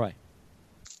UCF and Troy.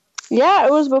 Yeah,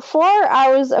 it was before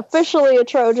I was officially a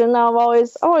Trojan. I've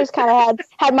always kind of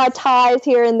had my ties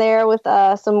here and there with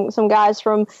some guys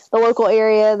from the local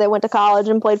area that went to college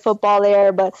and played football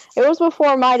there. But it was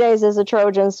before my days as a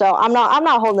Trojan, so I'm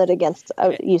not holding it against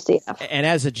UCF. And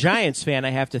as a Giants fan, I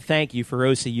have to thank you for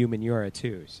Osi Umenyiora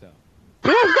too. So.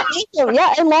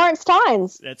 Yeah, and Lawrence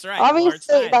Tynes. That's right.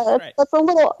 Obviously, that's a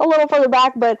little further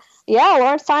back, but yeah,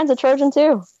 Lawrence Tynes a Trojan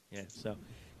too. Yeah, so.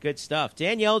 Good stuff.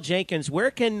 Danielle Jenkins, where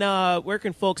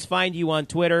can folks find you on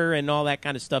Twitter and all that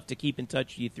kind of stuff to keep in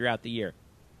touch with you throughout the year?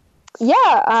 Yeah,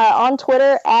 on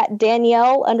Twitter at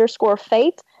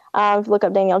Danielle_Faith. Look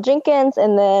up Danielle Jenkins,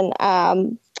 and then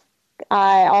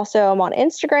I also am on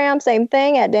Instagram, same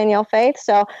thing, at Danielle Faith.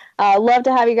 So love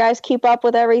to have you guys keep up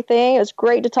with everything. It was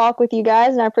great to talk with you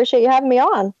guys, and I appreciate you having me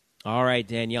on. All right,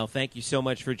 Danielle, thank you so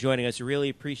much for joining us. Really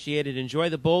appreciate it. Enjoy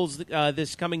the Bulls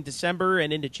this coming December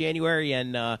and into January,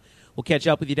 and we'll catch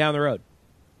up with you down the road.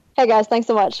 Hey, guys, thanks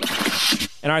so much.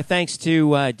 And our thanks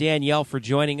to Danielle for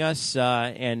joining us.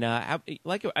 By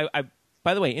the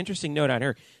way, interesting note on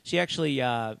her. She actually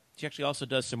also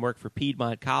does some work for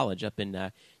Piedmont College up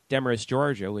in Demorest,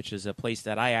 Georgia, which is a place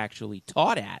that I actually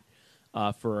taught at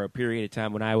for a period of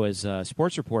time when I was a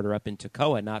sports reporter up in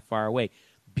Toccoa, not far away.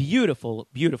 Beautiful,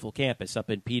 beautiful campus up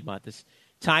in Piedmont. This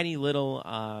tiny little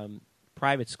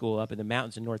private school up in the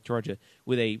mountains in North Georgia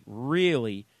with a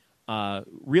really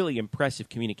impressive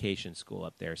communication school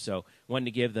up there. So wanted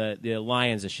to give the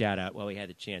Lions a shout out while we had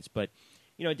the chance. But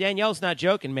Danielle's not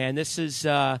joking, man. This is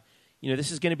going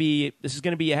to be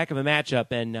a heck of a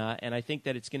matchup, and I think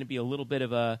that it's going to be a little bit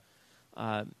of a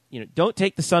don't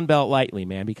take the Sun Belt lightly,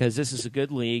 man, because this is a good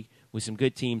league with some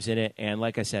good teams in it, and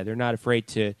like I said, they're not afraid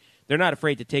to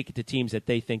take it to teams that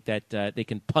they think that they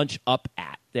can punch up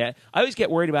at. I always get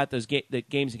worried about those the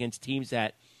games against teams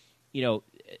that,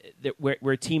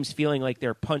 where teams feeling like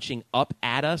they're punching up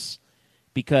at us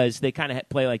because they kind of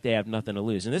play like they have nothing to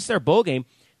lose. And this is their bowl game.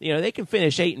 They can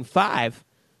finish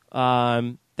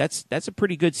 8-5. That's a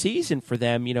pretty good season for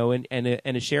them, and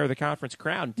a share of the conference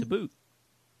crown to boot.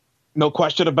 No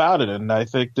question about it. And I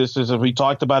think this is, as we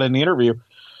talked about in the interview,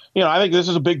 I think this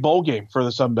is a big bowl game for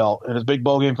the Sun Belt, and it's a big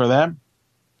bowl game for them.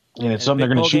 And it's something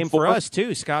they're going to shoot for us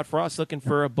too. Scott Frost looking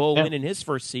for a bowl win in his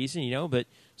first season, but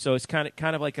so it's kind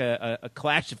of like a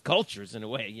clash of cultures in a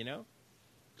way,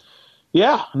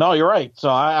 Yeah, no, you're right. So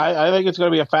I think it's going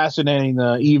to be a fascinating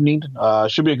evening.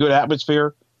 Should be a good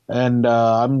atmosphere, and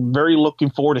I'm very looking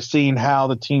forward to seeing how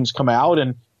the teams come out.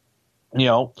 And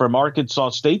from Arkansas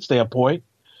State standpoint,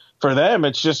 for them,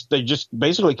 they just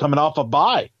basically coming off a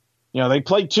bye. They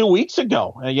played 2 weeks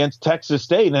ago against Texas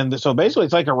State, and so basically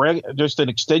it's like just an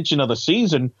extension of the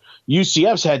season.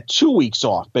 UCF's had 2 weeks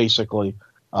off, basically.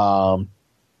 So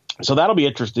that'll be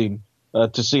interesting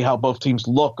to see how both teams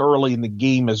look early in the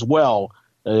game as well.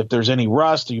 If there's any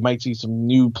rust, you might see some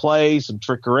new plays, some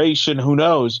trickeration, who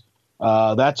knows?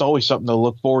 That's always something to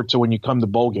look forward to when you come to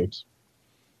bowl games.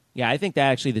 Yeah, I think that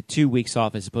actually the 2 weeks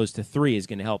off as opposed to 3 is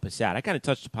going to help us out. I kind of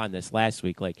touched upon this last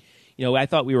week. I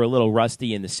thought we were a little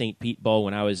rusty in the St. Pete Bowl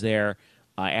when I was there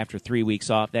after 3 weeks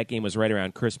off. That game was right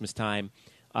around Christmas time.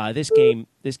 This game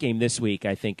this week,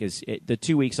 I think, the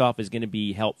 2 weeks off is going to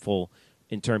be helpful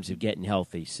in terms of getting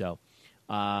healthy. So,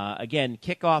 again,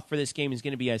 kickoff for this game is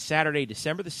going to be a Saturday,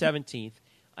 December the 17th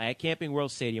at Camping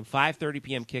World Stadium, 5:30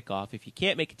 p.m. kickoff. If you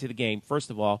can't make it to the game, first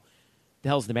of all, the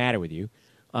hell's the matter with you?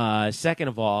 Second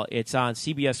of all, it's on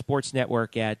CBS Sports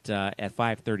Network at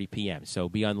 5:30 p.m. So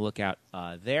be on the lookout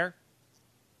there.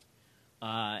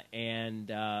 And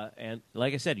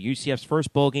like I said, UCF's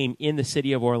first bowl game in the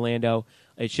city of Orlando.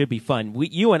 It should be fun.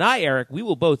 You and I, Eric, we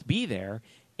will both be there.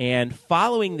 And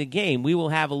following the game, we will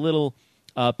have a little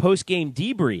post-game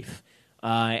debrief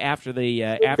after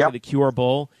the Cure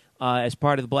Bowl as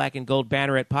part of the Black and Gold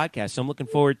Banneret podcast. So I'm looking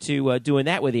forward to doing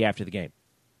that with you after the game.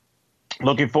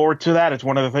 Looking forward to that. It's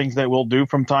one of the things that we'll do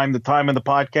from time to time in the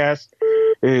podcast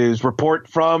is report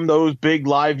from those big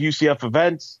live UCF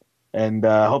events, and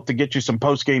hope to get you some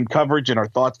post-game coverage and our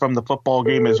thoughts from the football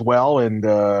game as well. And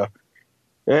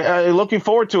looking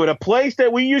forward to it. A place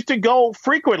that we used to go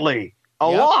frequently a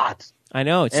lot. I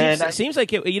know. It seems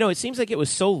like it. It seems like it was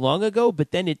so long ago,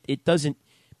 but then it doesn't.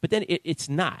 But then it's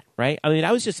not, right? I mean,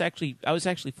 I was actually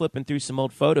flipping through some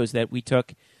old photos that we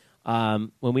took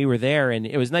when we were there, and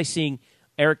it was nice seeing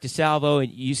Eric DeSalvo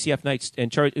and UCF Knights,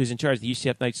 who's in charge of the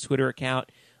UCF Knights Twitter account,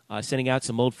 sending out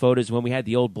some old photos when we had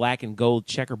the old black and gold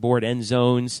checkerboard end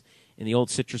zones in the old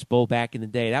Citrus Bowl back in the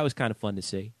day. That was kind of fun to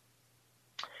see.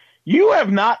 Have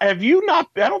you not?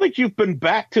 I don't think you've been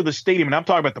back to the stadium, and I'm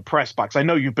talking about the press box. I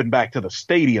know you've been back to the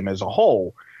stadium as a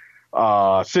whole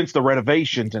since the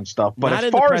renovations and stuff. But not as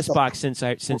in far the press as box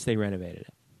since they renovated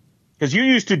it, because you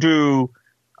used to do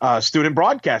student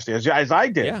broadcasting as I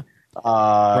did. Yeah,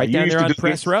 right down there on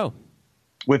press row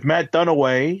with Matt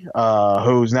Dunaway,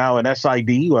 who's now an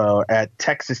SID at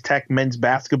Texas Tech men's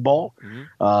basketball.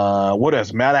 Mm-hmm. What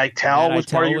else? Matt Eitel was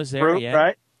part of your group,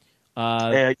 yeah.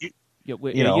 right? It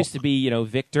used to be,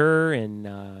 Victor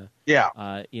and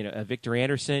Victor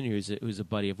Anderson, who's a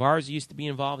buddy of ours, used to be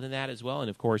involved in that as well, and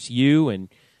of course you and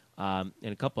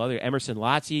a couple other. Emerson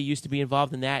Latzia used to be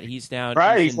involved in that. He's down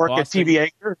he's working at TV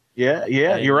Anchor. Yeah,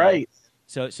 you're right.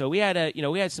 So we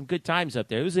had some good times up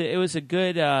there. It was a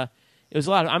good. It was a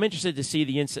lot. I'm interested to see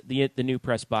the new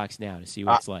press box now to see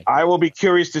what it's like. I will be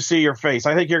curious to see your face.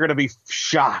 I think you're going to be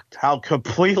shocked how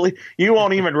completely you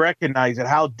won't even recognize it.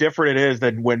 How different it is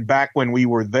than when we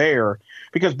were there.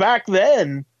 Because back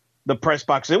then, the press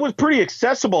box, it was pretty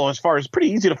accessible as far as pretty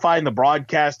easy to find the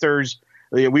broadcasters.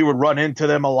 We would run into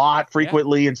them a lot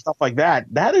frequently and stuff like that.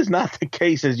 That is not the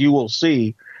case, as you will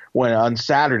see on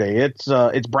Saturday.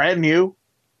 It's brand new.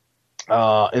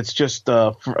 It's just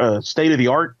state of the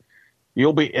art.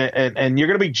 You'll be and you're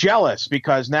going to be jealous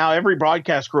because now every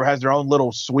broadcast crew has their own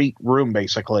little suite room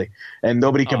basically, and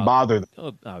nobody can bother them.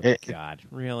 Oh God,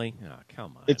 really? Oh,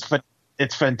 come on.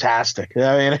 It's fantastic.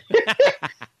 I mean,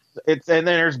 and then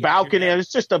there's balcony. And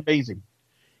it's just amazing.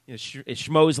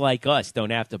 Schmoes like us don't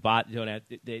have to bother.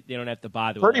 They don't have to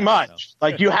bother. Pretty much, so.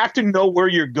 Like you have to know where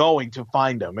you're going to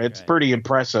find them. It's pretty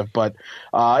impressive, but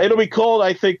it'll be cool,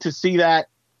 I think, to see that.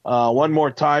 One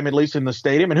more time, at least in the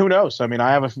stadium, and who knows? I mean,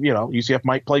 UCF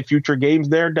might play future games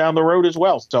there down the road as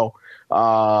well. So,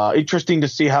 interesting to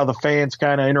see how the fans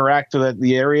kind of interact with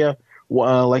the area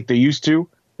like they used to,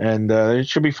 and it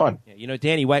should be fun. Yeah,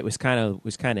 Danny White was kind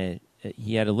of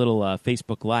he had a little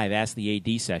Facebook Live Ask the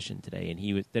AD session today, and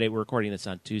today we're recording this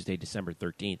on Tuesday, December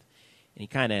 13th, and he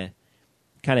kind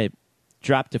of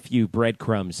dropped a few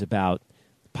breadcrumbs about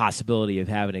the possibility of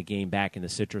having a game back in the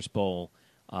Citrus Bowl.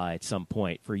 At some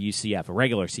point for UCF, a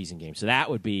regular season game. So that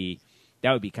would be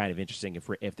kind of interesting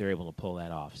if they're able to pull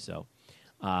that off. So,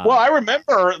 well, I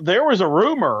remember there was a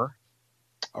rumor.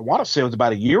 I want to say it was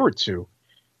about a year or two.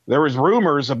 There was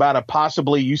rumors about a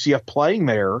possibly UCF playing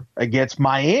there against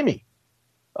Miami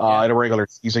in a regular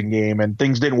season game, and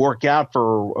things didn't work out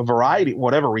for a variety,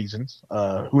 whatever reasons.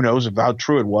 Who knows how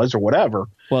true it was or whatever.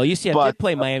 Well, UCF did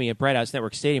play Miami at Bright House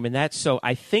Network Stadium, and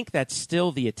I think that's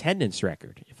still the attendance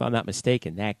record, if I'm not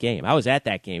mistaken. That game, I was at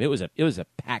that game. It was a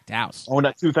packed house. Oh,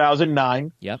 in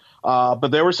 2009. Yep. But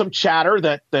there was some chatter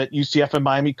that UCF and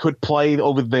Miami could play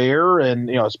over there, and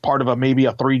as part of maybe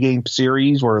a 3-game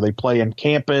series where they play on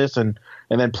campus and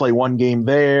then play one game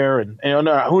there, and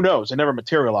who knows? It never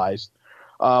materialized.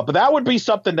 But that would be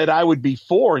something that I would be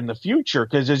for in the future,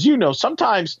 because as you know,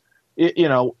 sometimes.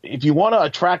 If you want to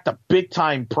attract a big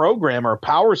time program or a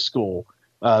power school,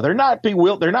 they're not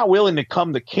willing to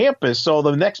come to campus. So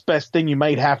the next best thing you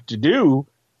might have to do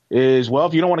is, well,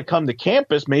 if you don't want to come to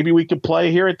campus, maybe we could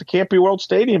play here at the Camping World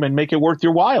Stadium and make it worth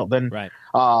your while. Then, right.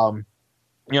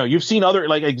 You've seen other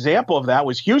example of that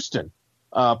was Houston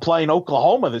playing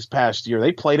Oklahoma this past year.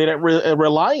 They played it at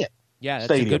Reliant Stadium,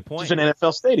 a good point. Which is an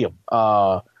NFL stadium.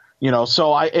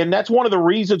 And that's one of the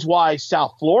reasons why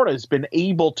South Florida has been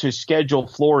able to schedule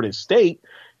Florida State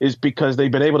is because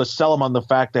they've been able to sell them on the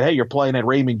fact that, hey, you're playing at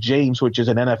Raymond James, which is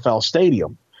an NFL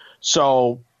stadium.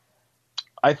 So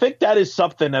I think that is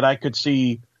something that I could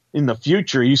see in the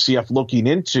future UCF looking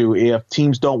into if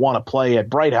teams don't want to play at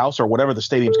Bright House or whatever the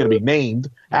stadium's going to be named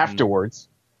afterwards.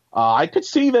 I could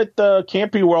see that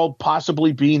Camping World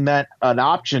possibly being an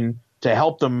option to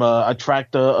help them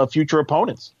attract a future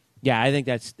opponents. Yeah, I think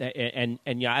that's and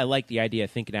yeah, I like the idea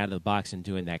of thinking out of the box and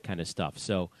doing that kind of stuff.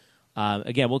 So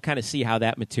again, we'll kind of see how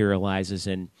that materializes,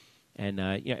 and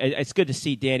it's good to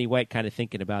see Danny White kind of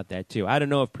thinking about that too. I don't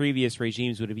know if previous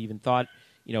regimes would have even thought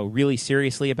really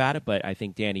seriously about it, but I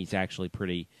think Danny's actually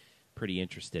pretty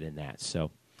interested in that. So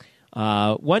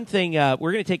one thing,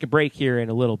 we're going to take a break here in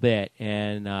a little bit,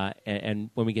 and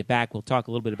when we get back, we'll talk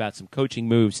a little bit about some coaching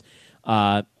moves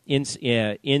in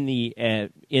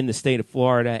the state of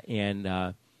Florida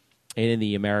and in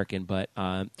the American. But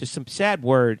just some sad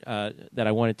word that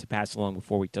I wanted to pass along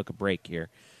before we took a break here.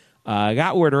 I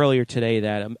got word earlier today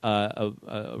that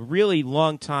a really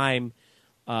long time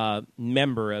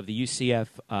member of the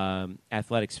UCF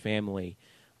athletics family.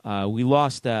 We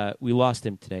lost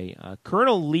him today.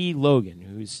 Colonel Lee Logan,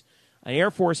 who's an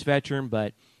Air Force veteran,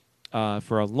 but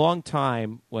for a long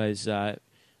time was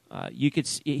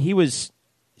he was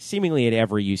seemingly at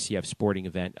every UCF sporting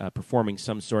event, performing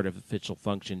some sort of official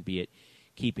function, be it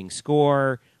keeping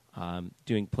score,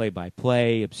 doing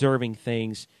play-by-play, observing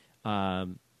things.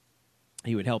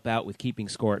 He would help out with keeping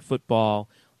score at football.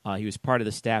 He was part of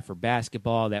the staff for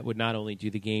basketball that would not only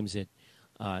do the games at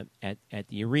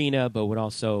the arena, but would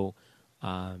also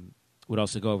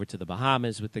go over to the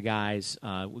Bahamas with the guys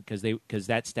because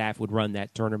that staff would run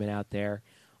that tournament out there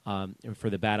for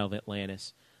the Battle of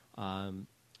Atlantis.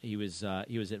 He was at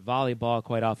volleyball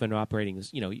quite often, operating.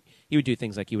 He would do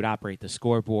things like he would operate the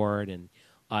scoreboard, and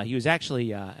he was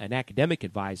actually an academic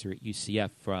advisor at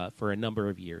UCF for a number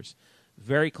of years.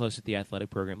 Very close with the athletic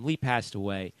program. Lee passed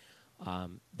away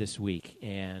this week,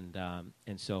 and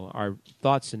so our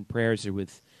thoughts and prayers are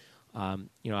with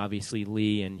obviously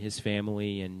Lee and his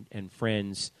family and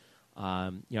friends.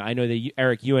 I know that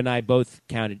Eric, you and I both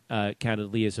counted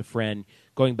Lee as a friend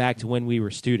going back to when we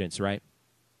were students, right?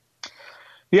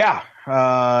 Yeah,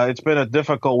 it's been a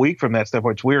difficult week from that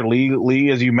standpoint. It's weird.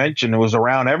 Lee, as you mentioned, was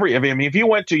around every. I mean, if you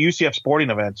went to UCF sporting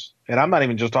events, and I'm not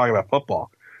even just talking about football.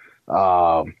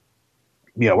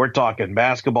 We're talking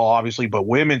basketball, obviously, but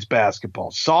women's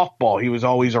basketball, softball. He was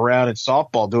always around in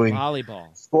softball doing volleyball,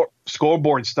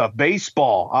 scoreboard stuff.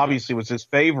 Baseball, obviously, was his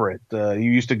favorite. He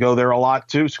used to go there a lot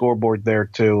too, scoreboard there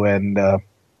too. And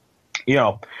when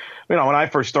I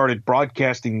first started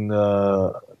broadcasting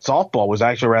softball was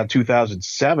actually around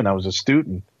 2007. I was a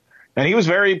student, and he was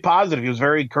very positive. He was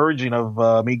very encouraging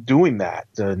of me doing that,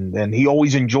 and he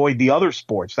always enjoyed the other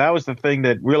sports. That was the thing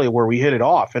that really where we hit it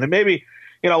off, and it maybe.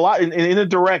 A lot in a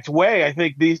direct way. I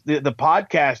think the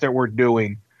podcast that we're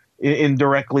doing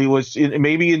indirectly was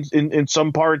maybe in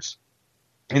some parts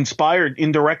inspired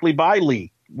indirectly by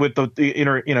Lee with the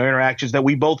interactions that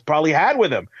we both probably had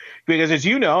with him, because as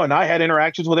you know, and I had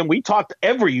interactions with him. We talked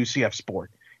every UCF sport.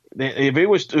 If it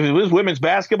was women's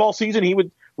basketball season,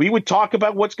 we would talk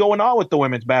about what's going on with the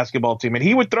women's basketball team, and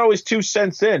he would throw his 2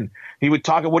 cents in. He would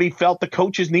talk about what he felt the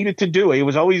coaches needed to do. He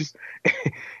was always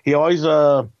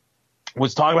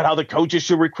was talking about how the coaches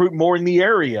should recruit more in the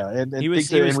area. And he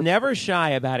was never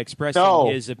shy about expressing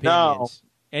his opinions. No.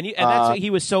 And that's why he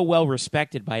was so well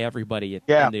respected by everybody in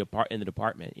the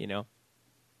department,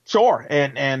 Sure.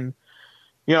 And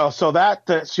so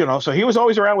so he was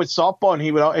always around with softball, and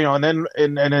he would,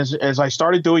 and as I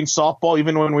started doing softball,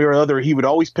 even when we were he would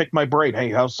always pick my brain.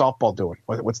 Hey, how's softball doing?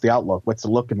 What's the outlook? What's it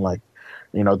looking like?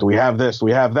 Do we have this? Do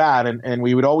we have that? And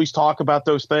we would always talk about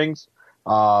those things.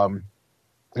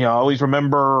 I always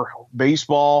remember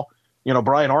baseball.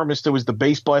 Brian Armistead was the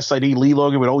baseball SID. Lee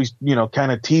Logan would always, kind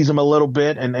of tease him a little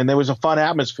bit, and there was a fun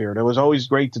atmosphere. It was always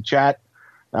great to chat.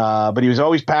 But he was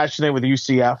always passionate with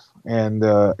UCF, and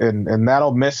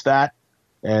that'll miss that.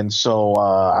 And so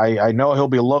I know he'll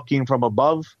be looking from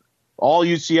above all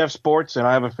UCF sports, and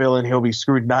I have a feeling he'll be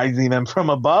scrutinizing them from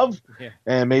above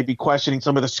and maybe questioning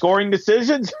some of the scoring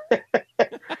decisions.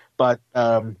 But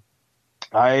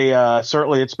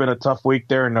certainly it's been a tough week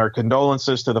there, and our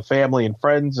condolences to the family and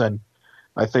friends. And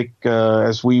I think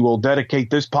as we will dedicate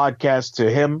this podcast to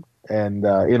him, and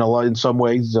in some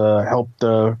ways helped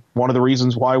one of the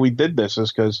reasons why we did this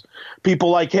is because people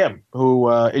like him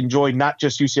who enjoyed not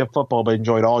just UCF football but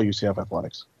enjoyed all UCF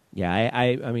athletics. Yeah,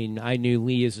 I mean, I knew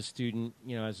Lee as a student,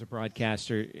 as a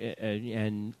broadcaster,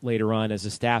 and later on as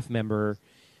a staff member,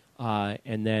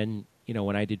 and then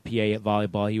when I did PA at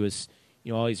volleyball, he was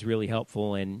always really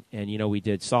helpful, and we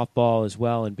did softball as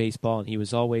well and baseball, and he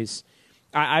was always.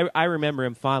 I remember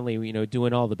him fondly,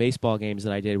 doing all the baseball games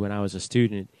that I did when I was a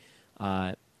student,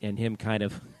 and him kind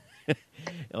of,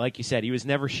 like you said, he was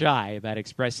never shy about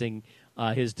expressing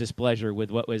his displeasure with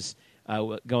what was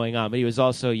going on, but he was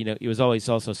also, he was always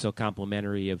also so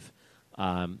complimentary of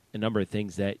a number of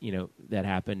things that that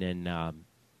happened, and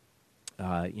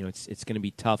it's going to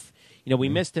be tough. We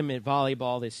missed him at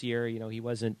volleyball this year. He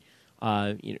wasn't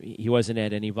he wasn't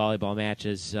at any volleyball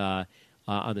matches on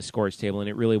the scores table, and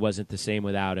it really wasn't the same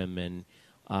without him. And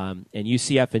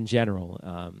UCF in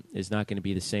general is not going to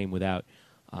be the same without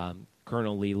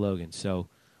Colonel Lee Logan. So,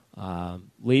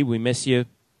 Lee, we miss you,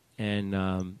 and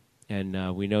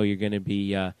we know you're going to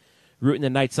be rooting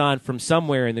the Knights on from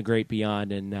somewhere in the great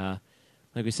beyond. And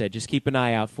like we said, just keep an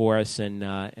eye out for us. And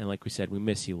like we said, we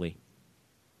miss you, Lee.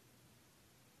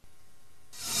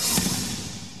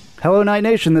 Hello, Night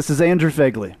Nation. This is Andrew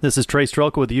Fegley. This is Trey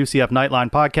Strelka with the UCF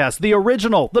Nightline Podcast, the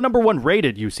original, the #1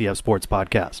 rated UCF sports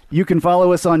podcast. You can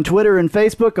follow us on Twitter and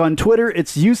Facebook. On Twitter,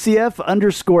 it's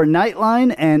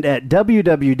UCF_Nightline and at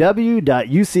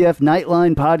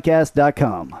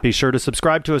www.ucfnightlinepodcast.com. Be sure to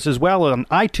subscribe to us as well on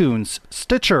iTunes,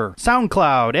 Stitcher,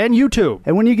 SoundCloud, and YouTube.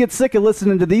 And when you get sick of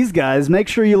listening to these guys, make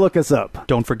sure you look us up.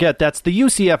 Don't forget, that's the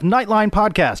UCF Nightline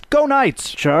Podcast. Go Knights!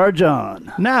 Charge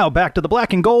on. Now, back to the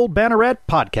Black and Gold Banneret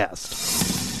Podcast.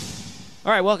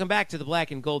 All right, welcome back to the Black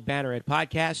and Gold Banneret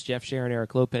Podcast. Jeff Sharon,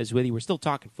 Eric Lopez with you. We're still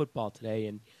talking football today,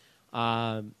 and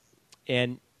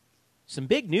some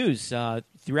big news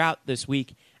throughout this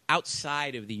week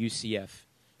outside of the UCF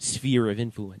sphere of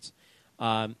influence.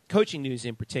 Coaching news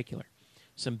in particular.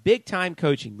 Some big-time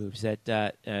coaching moves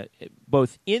that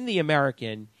both in the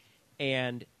American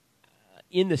and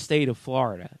in the state of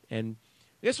Florida. And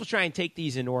I guess we'll try and take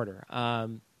these in order.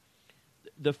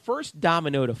 The first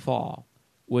domino to fall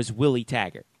was Willie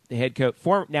Taggart, the head coach,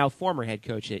 former head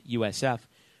coach at USF,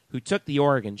 who took the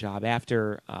Oregon job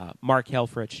after Mark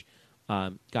Helfrich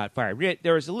got fired.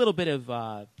 There was a little bit of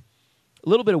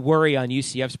worry on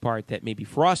UCF's part that maybe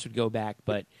Frost would go back,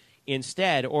 but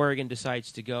instead Oregon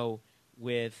decides to go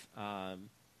with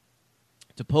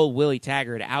to pull Willie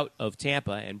Taggart out of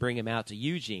Tampa and bring him out to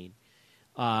Eugene,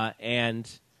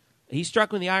 and he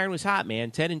struck when the iron was hot,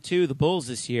 man. 10-2, the Bulls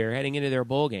this year, heading into their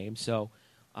bowl game. So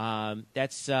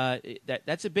that's a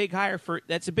big hire for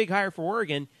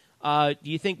Oregon. Do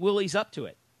you think Willie's up to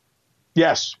it?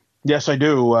 Yes, I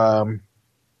do. I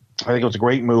think it was a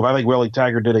great move. I think Willie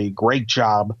Taggart did a great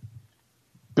job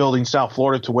building South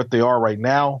Florida to what they are right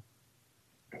now.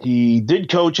 He did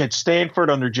coach at Stanford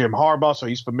under Jim Harbaugh, so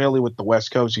he's familiar with the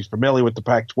West Coast. He's familiar with the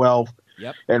Pac-12.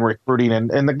 Yep. And recruiting,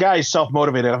 and the guy's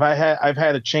self-motivated. I've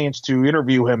had a chance to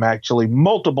interview him actually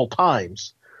multiple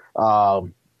times, at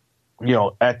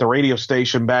the radio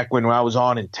station back when I was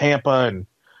on in Tampa and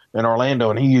Orlando.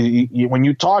 And he when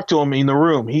you talk to him in the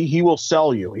room, he will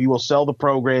sell you. He will sell the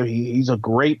program. He's a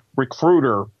great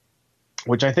recruiter,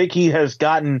 which I think he has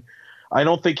gotten. I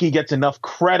don't think he gets enough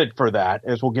credit for that,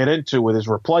 as we'll get into with his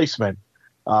replacement.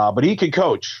 But he can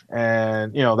coach,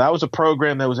 and that was a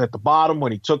program that was at the bottom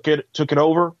when he took it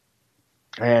over,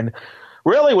 and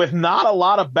really with not a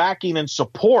lot of backing and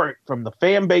support from the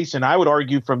fan base, and I would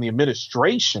argue from the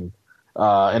administration.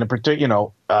 In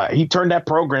particular, he turned that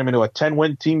program into a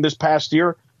 10-win team this past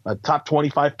year, a top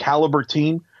 25 caliber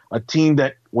team, a team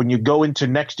that when you go into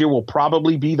next year will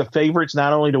probably be the favorites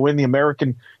not only to win the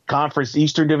American Conference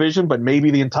Eastern Division, but maybe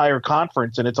the entire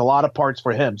conference, and it's a lot of parts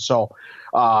for him. So.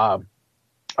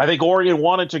 I think Oregon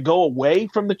wanted to go away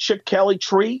from the Chip Kelly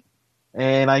tree,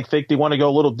 and I think they want to go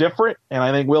a little different. And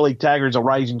I think Willie Taggart's a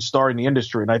rising star in the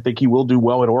industry, and I think he will do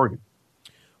well at Oregon.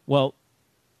 Well,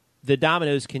 the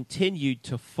dominoes continued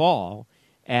to fall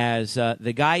as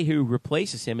the guy who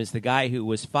replaces him is the guy who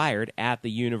was fired at the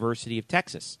University of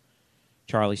Texas,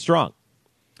 Charlie Strong.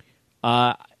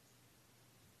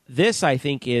 This, I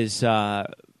think, is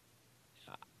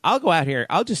I'll go out here.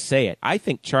 I'll just say it. I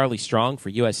think Charlie Strong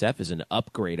for USF is an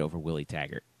upgrade over Willie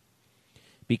Taggart,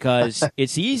 because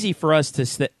it's easy for us to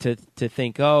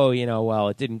think, well,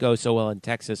 it didn't go so well in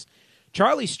Texas.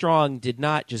 Charlie Strong did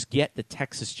not just get the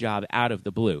Texas job out of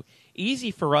the blue. Easy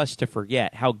for us to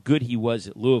forget how good he was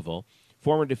at Louisville,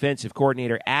 former defensive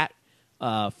coordinator at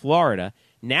Florida.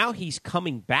 Now he's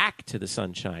coming back to the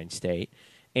Sunshine State,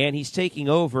 and he's taking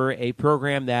over a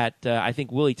program that I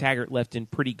think Willie Taggart left in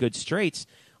pretty good straits.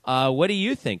 What do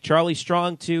you think? Charlie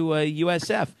Strong to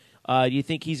USF. Do you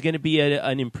think he's going to be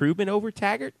an improvement over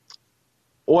Taggart?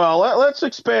 Well, let's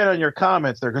expand on your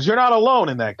comments there, because you're not alone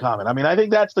in that comment. I mean, I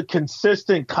think that's the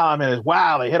consistent comment is,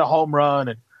 wow, they hit a home run,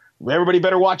 and everybody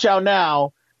better watch out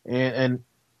now. And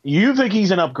you think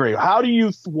he's an upgrade.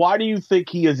 Why do you think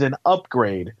he is an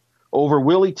upgrade over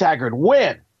Willie Taggart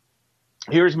when?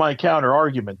 Here's my counter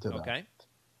argument to that. Okay.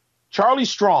 Charlie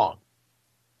Strong,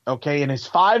 in his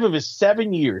 5 of his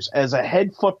 7 years as a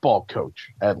head football coach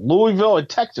at Louisville and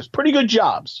Texas, pretty good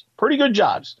jobs,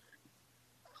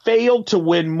 failed to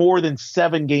win more than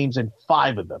 7 games in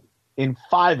 5 of them. in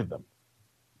 5 of them.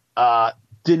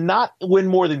 Did not win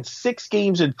more than 6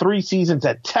 games in 3 seasons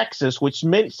at Texas, which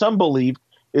some believe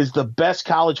is the best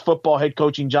college football head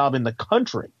coaching job in the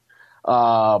country.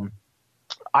 I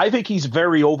think he's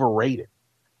very overrated.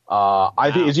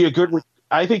 I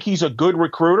think he's a good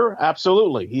recruiter.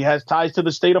 Absolutely. He has ties to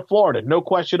the state of Florida. No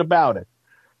question about it.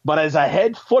 But as a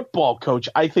head football coach,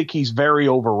 I think he's very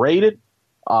overrated.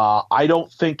 I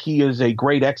don't think he is a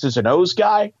great X's and O's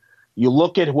guy. You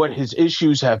look at what his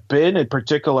issues have been, in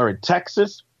particular in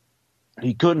Texas.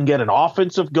 He couldn't get an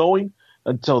offensive going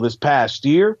until this past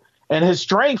year. And his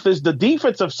strength is the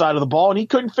defensive side of the ball, and he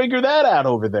couldn't figure that out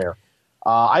over there.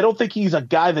 I don't think he's a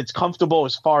guy that's comfortable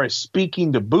as far as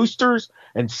speaking to boosters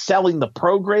and selling the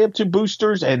program to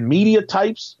boosters and media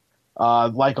types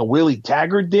like a Willie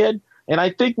Taggart did. And I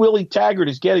think Willie Taggart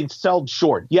is getting sold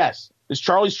short. Yes. Is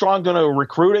Charlie Strong going to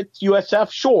recruit at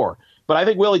USF? Sure. But I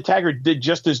think Willie Taggart did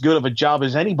just as good of a job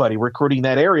as anybody recruiting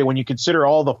that area when you consider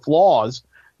all the flaws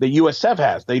that USF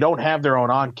has. They don't have their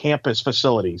own on-campus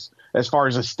facilities as far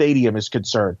as a stadium is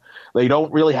concerned. They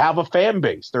don't really have a fan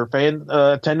base. Their fan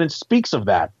attendance speaks of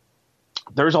that.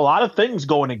 There's a lot of things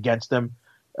going against them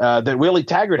that Willie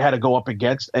Taggart had to go up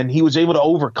against, and he was able to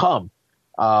overcome.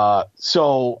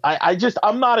 So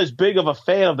I'm not as big of a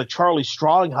fan of the Charlie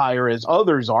Strong hire as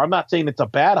others are. I'm not saying it's a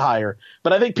bad hire,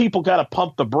 but I think people got to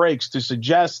pump the brakes to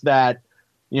suggest that,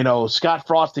 Scott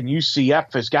Frost and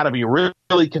UCF has got to be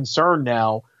really concerned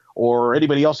now, or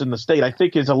anybody else in the state, I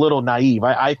think is a little naive.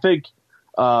 I think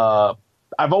I've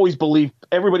always believed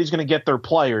everybody's going to get their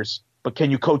players, but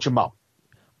can you coach them up?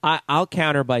 I'll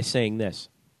counter by saying this.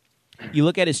 You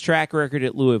look at his track record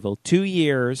at Louisville, 2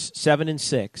 years,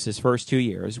 7-6, his first 2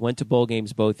 years, went to bowl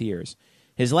games both years.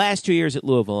 His last 2 years at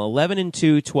Louisville,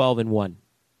 11-2, 12-1.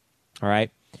 All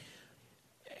right?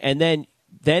 And then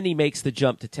he makes the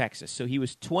jump to Texas. So he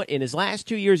was in his last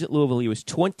 2 years at Louisville, he was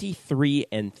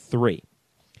 23-3.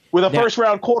 With a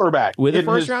first-round quarterback. With a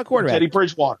first-round quarterback. Teddy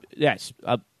Bridgewater. Yes.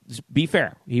 Be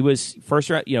fair. He was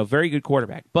first-round, very good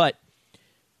quarterback. But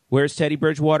where's Teddy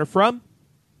Bridgewater from?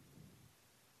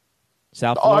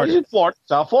 South Florida. Oh, he's in Florida.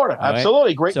 South Florida. All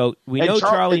absolutely. Right. Great. So we know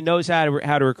Charlie knows how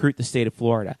to recruit the state of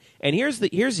Florida. And here's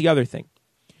the other thing.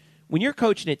 When you're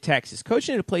coaching at Texas,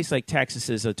 coaching at a place like Texas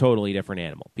is a totally different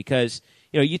animal because,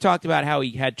 you talked about how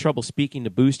he had trouble speaking to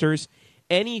boosters.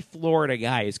 Any Florida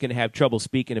guy is going to have trouble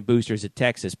speaking to boosters at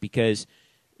Texas because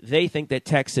they think that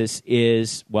Texas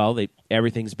is,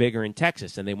 everything's bigger in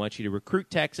Texas, and they want you to recruit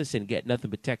Texas and get nothing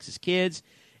but Texas kids,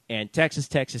 and Texas.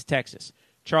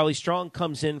 Charlie Strong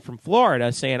comes in from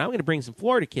Florida saying, I'm going to bring some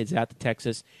Florida kids out to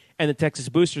Texas, and the Texas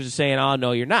boosters are saying, oh,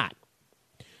 no, you're not.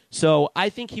 So I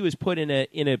think he was put in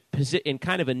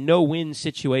kind of a no-win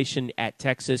situation at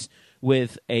Texas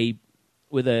with a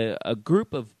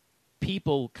group of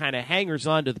people kind of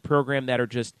hangers-on to the program that are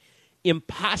just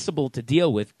impossible to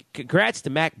deal with. Congrats to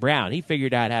Mac Brown. He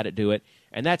figured out how to do it,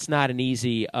 and that's not an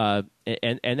easy and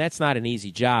that's not an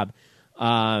easy job.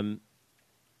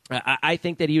 I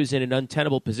think that he was in an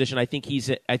untenable position. I think he's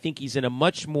in a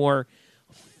much more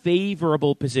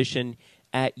favorable position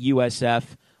at USF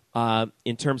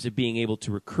in terms of being able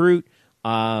to recruit.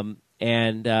 And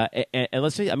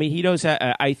let's say, he knows.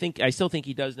 I still think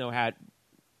he does know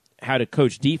how to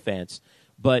coach defense.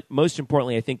 But most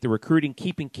importantly, I think the recruiting,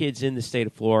 keeping kids in the state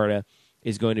of Florida,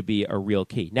 is going to be a real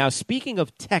key. Now, speaking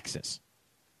of Texas,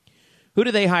 who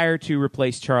do they hire to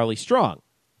replace Charlie Strong?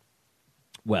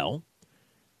 Well,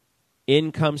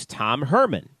 in comes Tom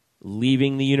Herman,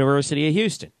 leaving the University of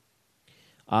Houston,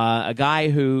 a guy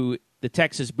who the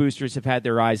Texas boosters have had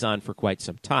their eyes on for quite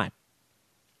some time.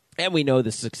 And we know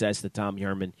the success that Tom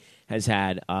Herman has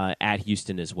had at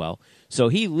Houston as well. So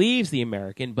he leaves the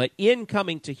American, but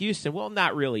incoming to Houston, well,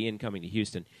 not really incoming to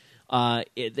Houston,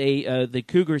 the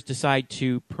Cougars decide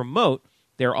to promote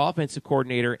their offensive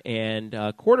coordinator and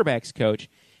quarterbacks coach,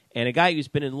 and a guy who's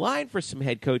been in line for some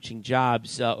head coaching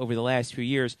jobs over the last few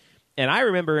years. And I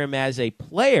remember him as a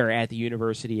player at the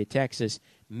University of Texas.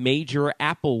 Major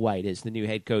Applewhite is the new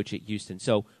head coach at Houston.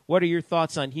 So what are your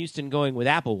thoughts on Houston going with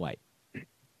Applewhite?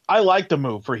 I like the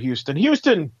move for Houston.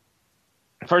 Houston,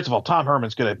 first of all, Tom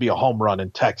Herman's going to be a home run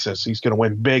in Texas. He's going to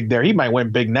win big there. He might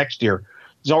win big next year.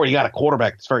 He's already got a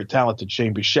quarterback that's very talented,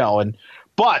 Shane Buechele.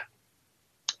 But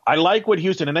I like what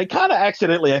Houston, and they kind of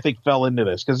accidentally, I think, fell into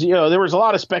this because, there was a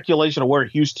lot of speculation of where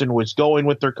Houston was going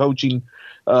with their coaching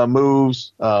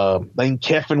moves. Lane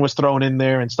Kiffin was thrown in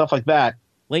there and stuff like that.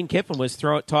 Lane Kiffin was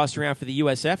tossed around for the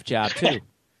USF job, too.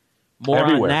 More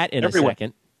everywhere. on that in a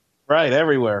second. Right,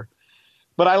 everywhere.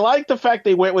 But I like the fact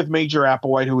they went with Major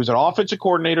Applewhite, who was an offensive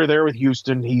coordinator there with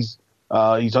Houston. He's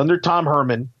under Tom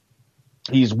Herman.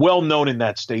 He's well known in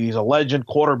that state. He's a legend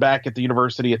quarterback at the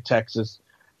University of Texas.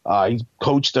 He's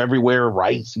coached everywhere,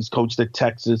 Rice. He's coached at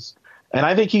Texas. And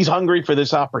I think he's hungry for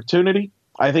this opportunity.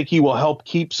 I think he will help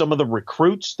keep some of the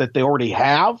recruits that they already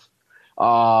have.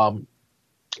 And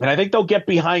I think they'll get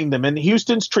behind them. And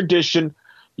Houston's tradition,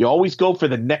 you always go for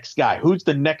the next guy. Who's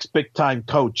the next big-time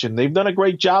coach? And they've done a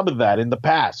great job of that in the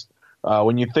past.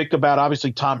 When you think about,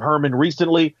 obviously, Tom Herman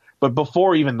recently, but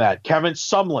before even that, Kevin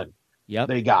Sumlin,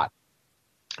 they got.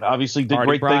 Obviously did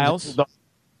Artie great Briles. things.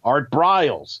 Art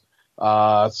Briles.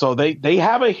 So they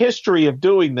have a history of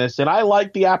doing this, and I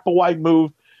like the Applewhite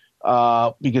move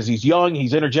because he's young,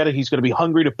 he's energetic, he's going to be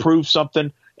hungry to prove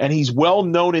something, and he's well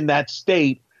known in that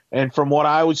state. And from what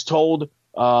I was told,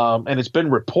 and it's been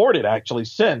reported actually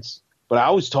since, but I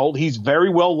was told he's very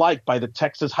well liked by the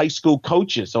Texas high school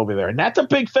coaches over there, and that's a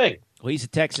big thing. Well, he's a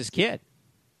Texas kid.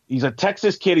 He's a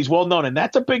Texas kid. He's well known, and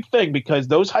that's a big thing because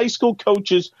those high school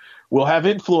coaches will have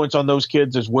influence on those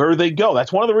kids as where they go.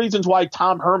 That's one of the reasons why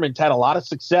Tom Herman's had a lot of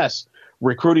success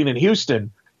recruiting in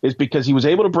Houston is because he was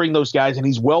able to bring those guys, and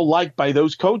he's well liked by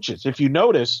those coaches. If you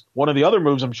notice, one of the other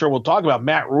moves I'm sure we'll talk about,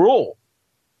 Matt Rule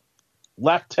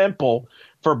left Temple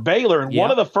for Baylor, and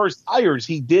one of the first hires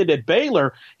he did at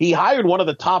Baylor, he hired one of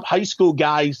the top high school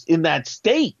guys in that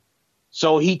state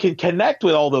so he can connect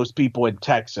with all those people in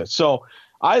Texas. So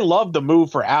I love the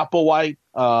move for Applewhite.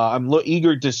 I'm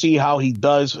eager to see how he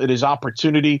does at his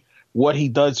opportunity, what he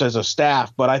does as a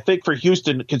staff. But I think for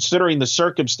Houston, considering the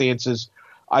circumstances,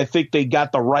 I think they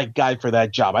got the right guy for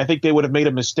that job. I think they would have made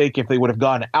a mistake if they would have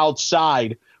gone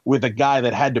outside with a guy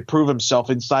that had to prove himself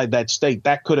inside that state.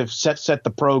 That could have set the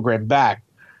program back.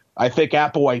 I think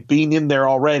Applewhite being in there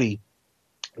already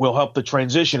will help the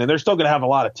transition, and they're still going to have a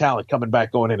lot of talent coming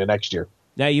back going into next year.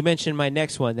 Now, you mentioned my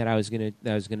next one that I was going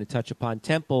to touch upon.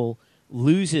 Temple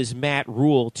loses Matt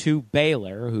Rule to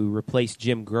Baylor, who replaced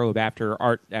Jim Grobe after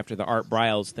the Art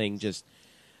Briles thing just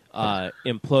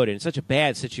imploded. It's such a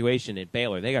bad situation at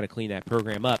Baylor. They got to clean that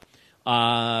program up.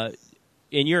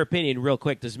 In your opinion, real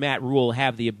quick, does Matt Rule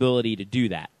have the ability to do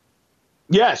that?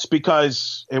 Yes,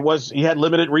 because he had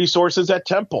limited resources at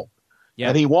Temple,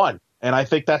 and he won. And I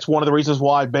think that's one of the reasons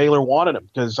why Baylor wanted him,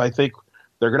 because I think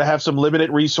they're going to have some limited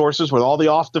resources with all the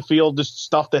off-the-field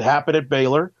stuff that happened at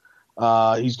Baylor.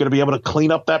 He's going to be able to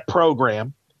clean up that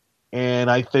program, and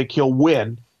I think he'll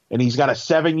win. And he's got a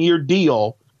 7-year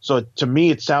deal, so to me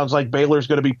it sounds like Baylor's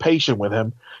going to be patient with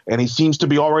him, and he seems to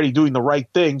be already doing the right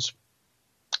things.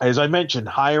 As I mentioned,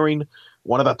 hiring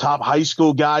one of the top high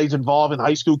school guys involved in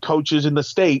high school coaches in the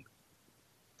state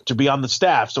to be on the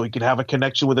staff so he can have a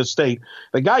connection with the state.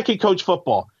 The guy can coach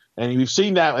football, and you've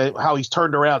seen that how he's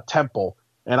turned around Temple.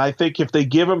 And I think if they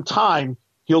give him time,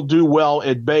 he'll do well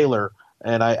at Baylor.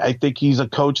 And I think he's a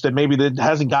coach that maybe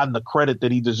hasn't gotten the credit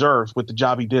that he deserves with the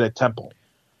job he did at Temple.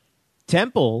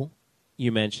 Temple,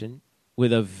 you mentioned,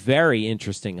 with a very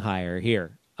interesting hire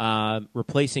here.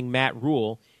 Replacing Matt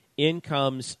Rule, in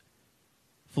comes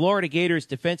Florida Gators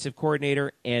defensive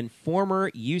coordinator and former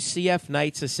UCF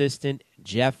Knights assistant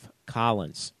Jeff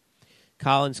Collins.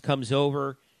 Collins comes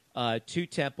over to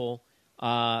Temple.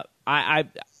 I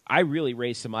really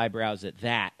raised some eyebrows at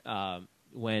that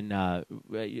when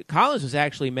Collins was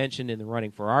actually mentioned in the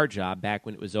running for our job back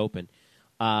when it was open.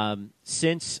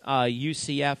 Since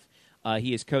UCF,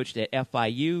 he has coached at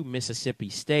FIU, Mississippi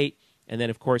State, and then,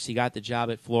 of course, he got the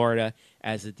job at Florida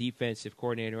as the defensive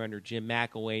coordinator under Jim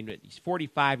McElwain. He's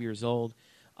 45 years old.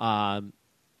 I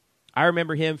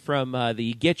remember him from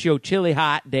the Get Yo Chili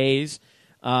Hot days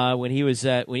when he was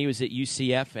at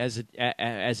UCF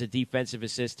as a defensive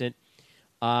assistant.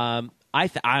 I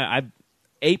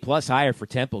A+ hire for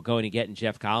Temple going and getting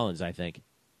Jeff Collins, I think.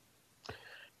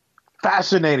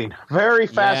 Fascinating. Very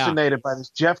fascinated by this.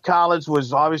 Jeff Collins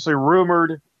was obviously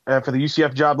rumored for the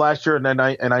UCF job last year, and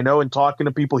I know in talking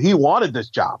to people, he wanted this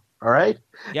job. All right.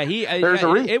 Yeah,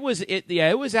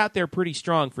 it was out there pretty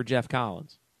strong for Jeff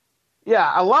Collins.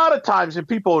 Yeah, a lot of times, and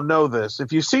people know this,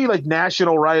 if you see like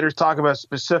national writers talk about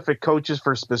specific coaches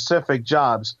for specific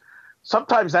jobs,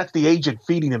 sometimes that's the agent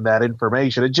feeding him that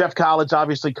information. And Jeff Collins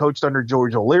obviously coached under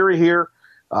George O'Leary here.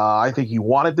 I think he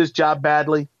wanted this job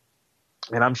badly,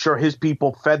 and I'm sure his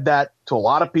people fed that to a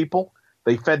lot of people.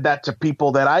 They fed that to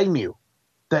people that I knew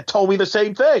that told me the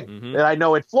same thing that I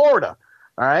know at Florida.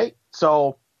 All right,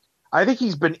 so I think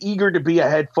he's been eager to be a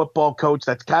head football coach.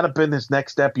 That's kind of been his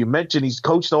next step. You mentioned he's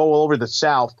coached all over the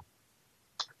South,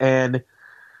 and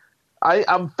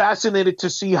I'm fascinated to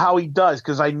see how he does,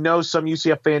 because I know some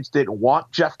UCF fans didn't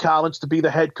want Jeff Collins to be the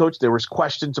head coach. There was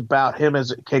questions about him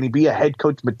can he be a head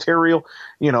coach material?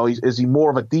 You know, is he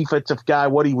more of a defensive guy?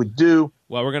 What he would do?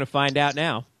 Well, we're going to find out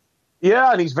now.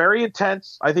 Yeah, and he's very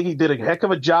intense. I think he did a heck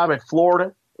of a job at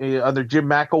Florida under Jim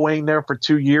McElwain there for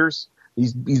 2 years.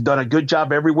 He's done a good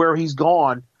job everywhere he's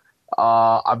gone.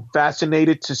 I'm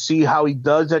fascinated to see how he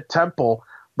does at Temple.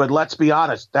 But let's be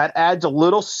honest, that adds a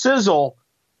little sizzle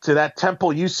to that Temple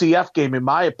UCF game, in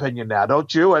my opinion. Now,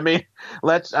 don't you? he's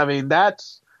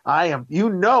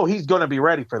going to be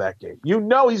ready for that game.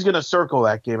 He's going to circle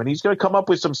that game, and he's going to come up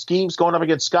with some schemes going up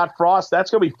against Scott Frost.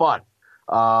 That's going to be fun.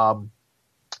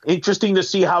 Interesting to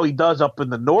see how he does up in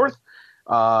the north.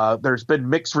 There's been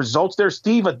mixed results there.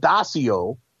 Steve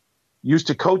Adazio used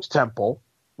to coach Temple,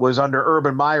 was under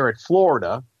Urban Meyer at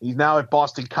Florida. He's now at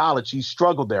Boston College. He's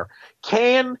struggled there.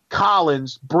 Can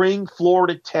Collins bring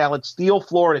Florida talent, steal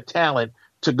Florida talent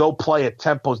to go play at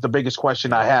Temple is the biggest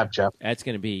question I have, Jeff. That's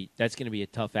going to be a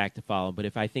tough act to follow. But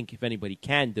if anybody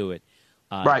can do it,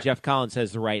 right. Jeff Collins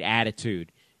has the right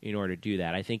attitude in order to do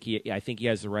that. I think he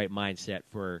has the right mindset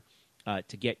for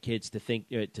to get kids to think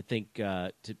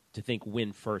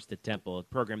win first at Temple, a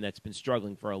program that's been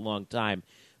struggling for a long time,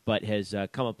 but has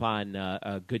come upon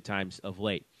good times of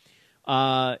late.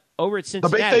 Over at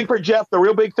Cincinnati, the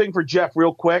real big thing for Jeff,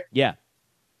 real quick. Yeah,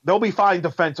 they'll be fine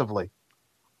defensively.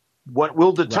 What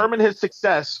will determine his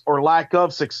success or lack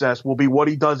of success will be what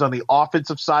he does on the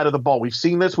offensive side of the ball. We've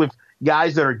seen this with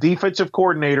guys that are defensive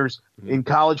coordinators in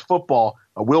college football.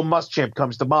 Will Muschamp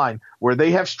comes to mind. Where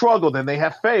they have struggled and they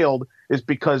have failed is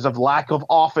because of lack of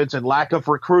offense and lack of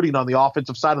recruiting on the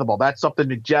offensive side of the ball. That's something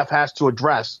that Jeff has to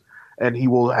address, and he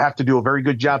will have to do a very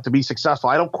good job to be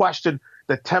successful. I don't question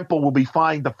that Temple will be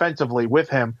fine defensively with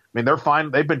him. I mean, they're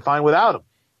fine. They've been fine without him.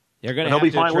 They're going to have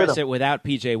to address it without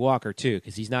P.J. Walker, too,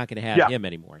 because he's not going to have him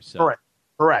anymore. So.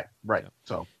 Correct. Right.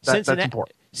 So that's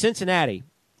important. Cincinnati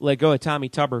let go of Tommy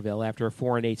Tuberville after a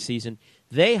 4-8 season.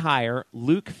 They hire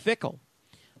Luke Fickell.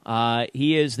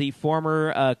 He is the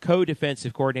former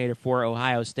co-defensive coordinator for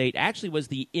Ohio State. Actually was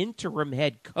the interim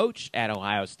head coach at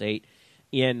Ohio State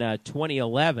in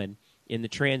 2011 in the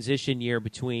transition year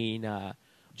between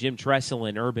Jim Tressel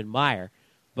and Urban Meyer.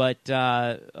 But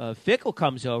Fickell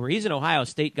comes over. He's an Ohio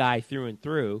State guy through and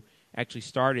through. Actually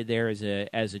started there as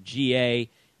a GA in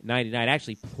 99.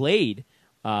 Actually played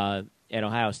at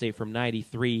Ohio State from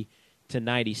 93 to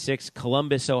 96.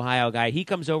 Columbus, Ohio guy. He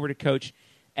comes over to coach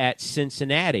at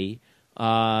Cincinnati.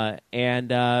 That's going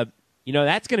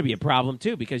to be a problem,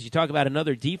 too, because you talk about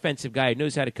another defensive guy who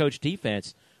knows how to coach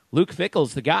defense. Luke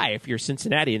Fickell's the guy if you're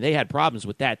Cincinnati, and they had problems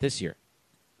with that this year.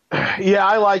 Yeah,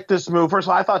 I like this move. First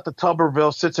of all, I thought the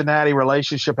Tuberville-Cincinnati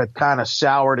relationship had kind of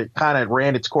soured. It kind of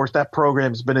ran its course. That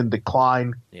program's been in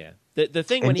decline. Yeah. The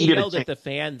thing when he yelled at the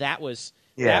fan, that wasn't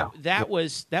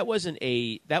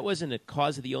a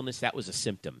cause of the illness. That was a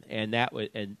symptom, and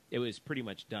it was pretty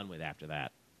much done with after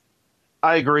that.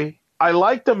 I agree. I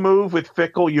like the move with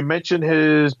Fickell. You mentioned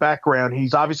his background.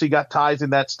 He's obviously got ties in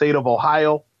that state of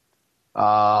Ohio,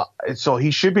 and so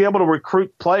he should be able to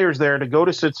recruit players there to go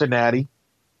to Cincinnati.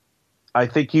 I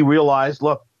think he realized,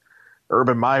 look,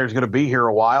 Urban Meyer's going to be here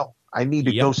a while. I need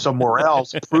to go somewhere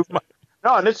else.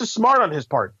 And this is smart on his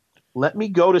part. Let me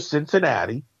go to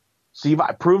Cincinnati, see if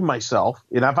I prove myself.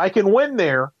 And if I can win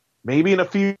there, maybe in a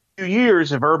few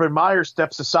years, if Urban Meyer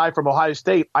steps aside from Ohio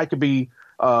State, I could be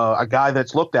a guy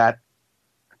that's looked at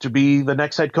to be the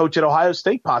next head coach at Ohio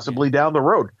State, possibly down the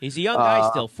road. He's a young guy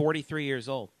still, 43 years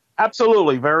old.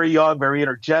 Absolutely. Very young, very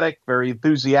energetic, very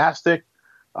enthusiastic.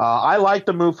 I like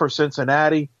the move for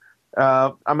Cincinnati.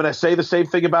 I'm going to say the same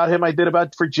thing about him I did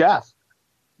for Jeff.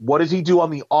 What does he do on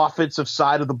the offensive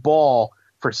side of the ball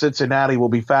for Cincinnati will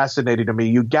be fascinating to me.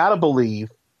 You got to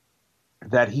believe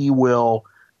that he will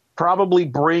probably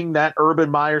bring that Urban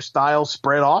Meyer style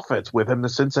spread offense with him to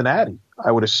Cincinnati,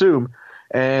 I would assume.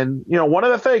 And, one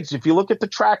of the things, if you look at the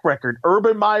track record,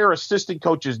 Urban Meyer assistant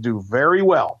coaches do very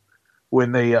well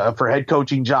when they for head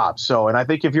coaching jobs. So, and I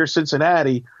think if you're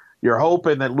Cincinnati, you're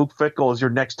hoping that Luke Fickell is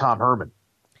your next Tom Herman.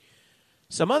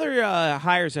 Some other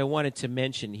hires I wanted to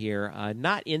mention here,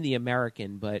 not in the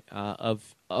American, but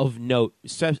of note,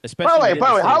 especially. By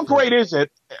the way, how great is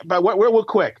it? But real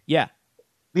quick. Yeah.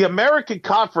 The American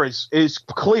Conference is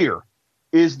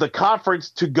the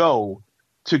conference to go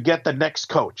to get the next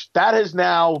coach. That has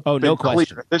now been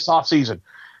clear this offseason.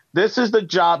 This is the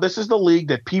job. This is the league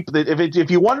that people.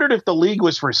 If you wondered if the league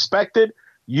was respected,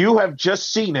 you have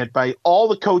just seen it by all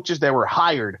the coaches that were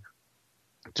hired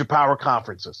to power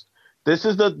conferences. This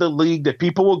is the league that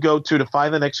people will go to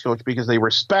find the next coach because they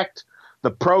respect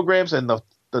the programs and the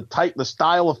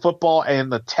style of football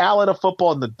and the talent of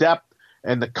football and the depth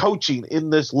and the coaching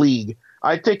in this league.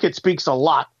 I think it speaks a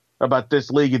lot about this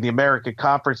league in the American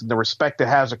Conference and the respect it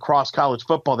has across college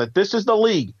football, that this is the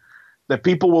league that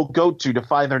people will go to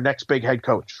find their next big head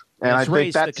coach. And it's I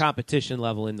raised think the competition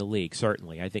level in the league,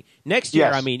 certainly. I think next year,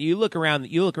 Yes. I mean, you look around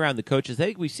the coaches. I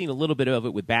think we've seen a little bit of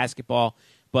it with basketball,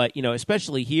 but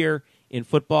especially here in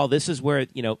football, this is where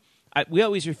we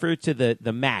always refer to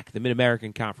the MAC, the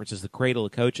Mid-American Conference, as the cradle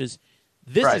of coaches.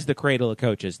 This Right. is the cradle of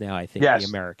coaches now. I think Yes. the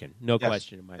American, no Yes.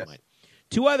 question in my mind.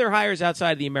 Two other hires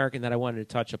outside of the American that I wanted to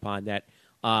touch upon that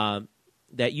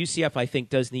UCF I think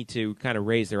does need to kind of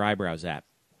raise their eyebrows at.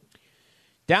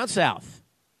 Down south,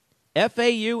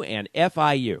 FAU and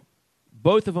FIU,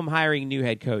 both of them hiring new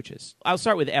head coaches. I'll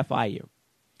start with FIU.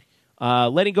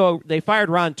 Letting go, they fired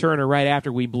Ron Turner right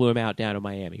after we blew him out down in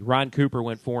Miami. Ron Cooper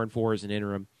went 4-4 as an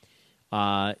interim.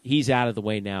 He's out of the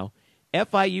way now.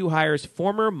 FIU hires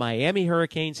former Miami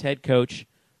Hurricanes head coach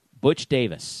Butch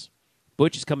Davis.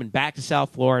 Butch is coming back to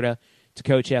South Florida to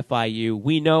coach FIU.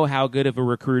 We know how good of a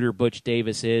recruiter Butch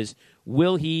Davis is.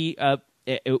 Will he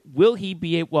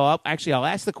be? Well, actually, I'll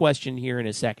ask the question here in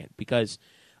a second because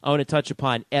I want to touch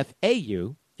upon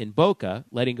FAU in Boca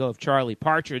letting go of Charlie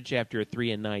Partridge after a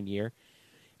 3-9 year,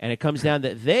 and it comes down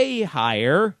that they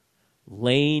hire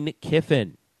Lane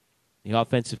Kiffin, the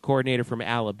offensive coordinator from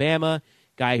Alabama,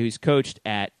 guy who's coached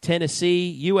at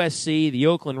Tennessee, USC, the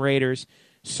Oakland Raiders.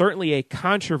 Certainly a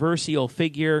controversial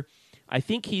figure. I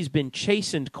think he's been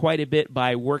chastened quite a bit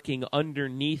by working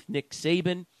underneath Nick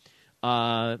Saban.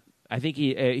 I think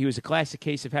he was a classic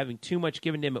case of having too much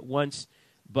given to him at once.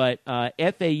 But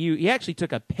FAU, he actually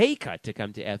took a pay cut to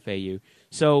come to FAU.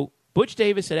 So Butch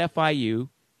Davis at FIU,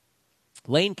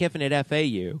 Lane Kiffin at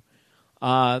FAU.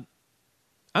 I'm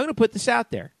going to put this out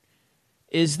there.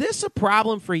 Is this a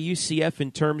problem for UCF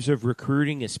in terms of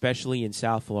recruiting, especially in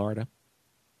South Florida?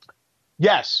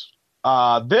 Yes.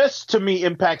 This, to me,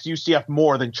 impacts UCF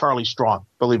more than Charlie Strong,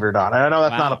 believe it or not. And I know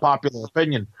that's not a popular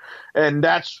opinion. And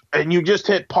you just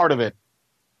hit part of it.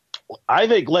 I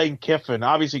think Lane Kiffin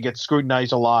obviously gets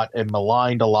scrutinized a lot and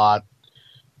maligned a lot.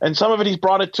 And some of it he's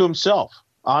brought it to himself,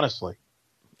 honestly.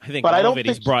 I think but all of it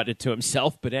he's brought it to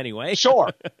himself, but anyway.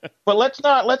 Sure. But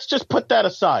let's just put that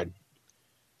aside.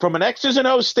 From an X's and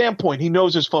O's standpoint, he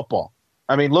knows his football.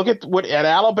 I mean, look at at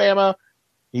Alabama.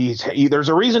 There's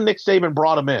a reason Nick Saban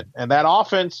brought him in, and that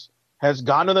offense has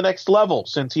gone to the next level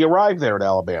since he arrived there at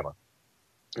Alabama.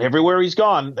 Everywhere he's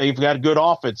gone, they've got good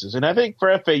offenses. And I think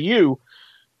for FAU,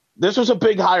 this was a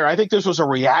big hire. I think this was a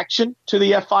reaction to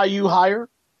the FIU hire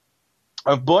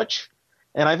of Butch.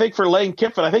 And I think for Lane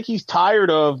Kiffin, I think he's tired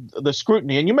of the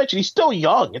scrutiny. And you mentioned he's still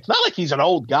young. It's not like he's an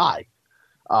old guy.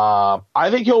 I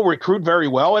think he'll recruit very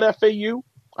well at FAU.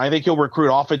 I think he'll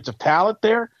recruit offensive talent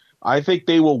there. I think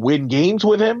they will win games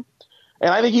with him.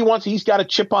 And I think he's got a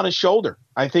chip on his shoulder.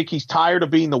 I think he's tired of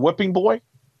being the whipping boy.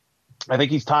 I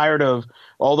think he's tired of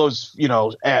all those,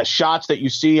 shots that you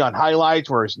see on highlights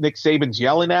where Nick Saban's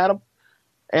yelling at him.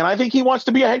 And I think he wants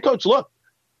to be a head coach. Look,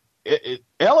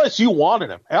 LSU wanted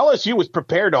him. LSU was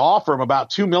prepared to offer him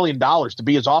about $2 million to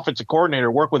be his offensive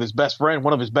coordinator, work with his best friend,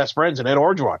 one of his best friends, Ed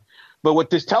Orgeron. But what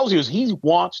this tells you is he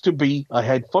wants to be a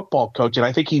head football coach. And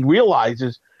I think he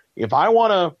realizes if I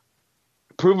want to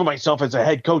prove myself as a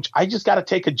head coach, I just got to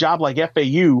take a job like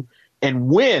FAU and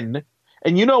win.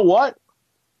 And you know what?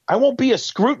 I won't be as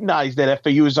scrutinized at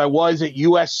FAU as I was at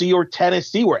USC or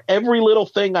Tennessee, where every little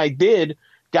thing I did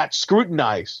got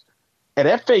scrutinized.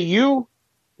 At FAU,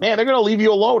 man, they're going to leave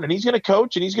you alone, and he's going to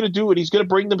coach, and he's going to do it. He's going to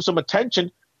bring them some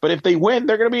attention. But if they win,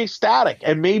 they're going to be ecstatic,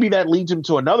 and maybe that leads him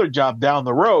to another job down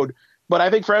the road. But I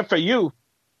think for FAU,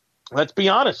 let's be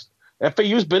honest,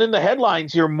 FAU's been in the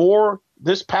headlines here more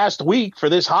this past week for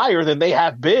this hire than they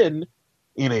have been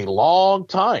in a long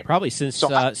time. Probably since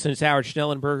Howard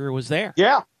Schnellenberger was there.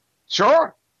 Yeah,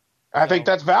 sure. I think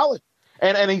that's valid.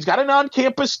 And he's got an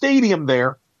on-campus stadium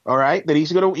there, all right, that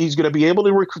he's gonna be able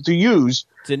to use.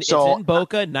 It's in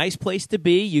Boca, nice place to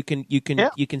be. You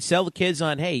can sell the kids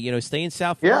on, hey, stay in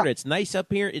South Florida. Yeah. It's nice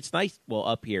up here. It's nice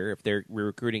up here if we're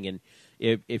recruiting in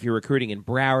if you're recruiting in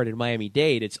Broward and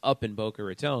Miami-Dade, it's up in Boca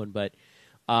Raton, but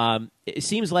it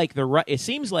seems like the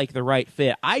right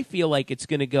fit. I feel like it's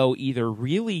going to go either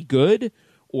really good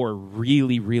or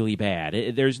really, really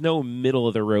bad. There's no middle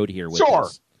of the road here with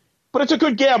this. But it's a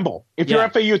good gamble. If you're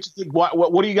FAU,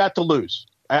 what do you got to lose?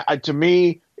 To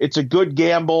me, it's a good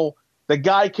gamble. The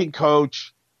guy can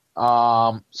coach.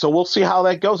 So we'll see how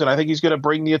that goes. And I think he's going to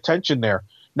bring the attention there.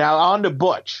 Now, on to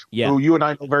Butch, who you and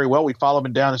I know very well. We followed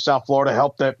him down in South Florida,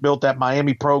 built that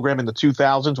Miami program in the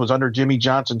 2000s, was under Jimmy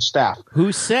Johnson's staff.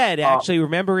 Who said, actually,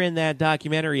 remember in that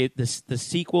documentary, the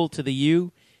sequel to the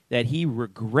U, that he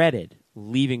regretted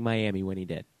leaving Miami when he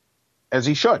did. As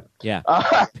he should. Yeah.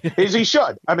 As he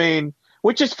should. I mean,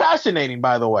 which is fascinating,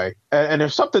 by the way. And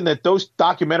there's something that those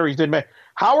documentaries didn't make.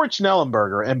 Howard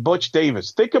Schnellenberger and Butch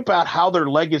Davis, think about how their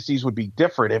legacies would be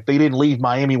different if they didn't leave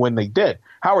Miami when they did.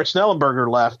 Howard Schnellenberger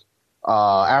left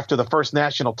after the first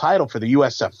national title for the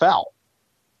USFL.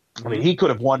 I mean, he could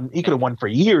have won. He could have won for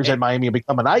years at Miami and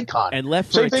become an icon. And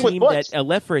left for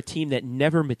a team that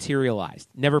never materialized,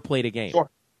 never played a game. Sure.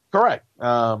 Correct.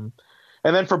 And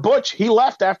then for Butch, he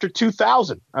left after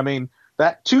 2000. I mean,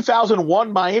 that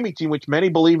 2001 Miami team, which many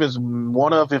believe is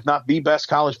one of, if not the best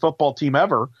college football team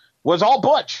ever, was all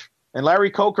Butch. And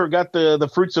Larry Coker got the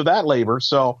fruits of that labor.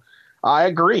 So I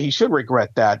agree. He should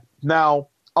regret that. Now,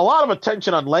 a lot of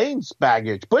attention on Lane's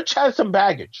baggage. Butch has some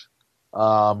baggage.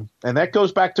 And that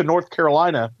goes back to North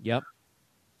Carolina. Yep.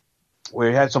 Where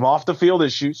he had some off-the-field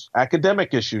issues,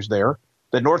 academic issues there,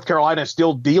 that North Carolina is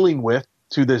still dealing with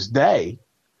to this day.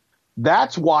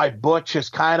 That's why Butch has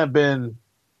kind of been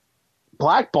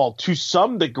blackballed to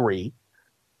some degree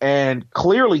and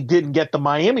clearly didn't get the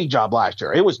Miami job last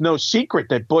year. It was no secret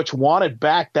that Butch wanted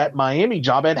back that Miami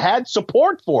job and had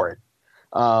support for it.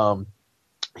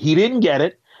 He didn't get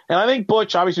it. And I think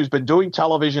Butch, obviously, who's been doing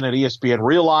television at ESPN,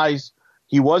 realized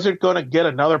he wasn't going to get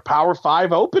another Power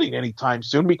 5 opening anytime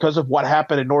soon because of what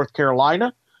happened in North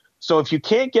Carolina. So if you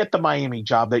can't get the Miami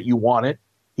job that you wanted,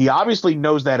 he obviously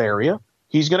knows that area.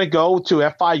 He's going to go to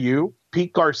FIU.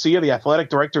 Pete Garcia, the athletic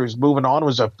director who's moving on,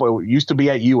 used to be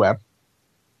at UM.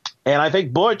 And I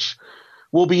think Butch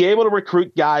will be able to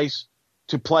recruit guys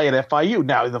to play at FIU.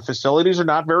 Now, the facilities are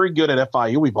not very good at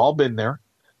FIU. We've all been there.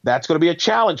 That's going to be a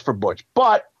challenge for Butch.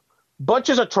 But Butch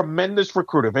is a tremendous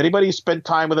recruiter. If anybody's spent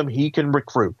time with him, he can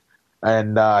recruit.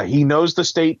 And he knows the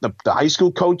state. The high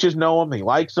school coaches know him. He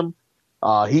likes him.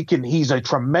 He's a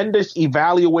tremendous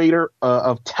evaluator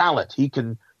of talent. He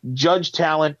can judge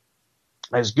talent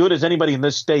as good as anybody in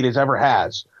this state ever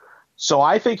has. So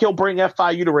I think he'll bring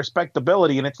FIU to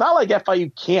respectability. And it's not like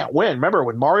FIU can't win. Remember,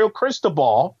 when Mario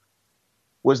Cristobal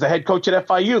was the head coach at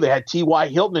FIU, they had T.Y.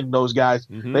 Hilton and those guys.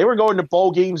 Mm-hmm. They were going to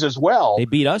bowl games as well. They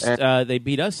beat us. They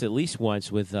beat us at least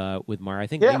once with Mario. I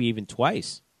think maybe even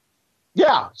twice.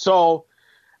 Yeah. So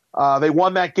they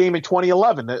won that game in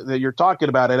 2011 that you're talking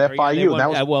about at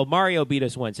FIU. Well, Mario beat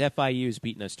us once. FIU's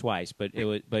beaten us twice, but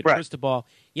right. Cristobal,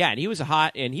 and he was a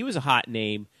hot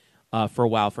name for a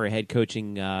while for a head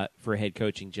coaching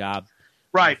job.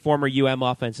 Right. Former UM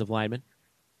offensive lineman.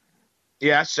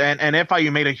 Yes, and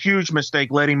FIU made a huge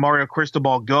mistake letting Mario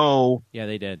Cristobal go. Yeah,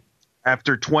 they did.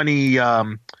 After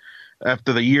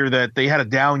after the year that they had a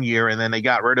down year, and then they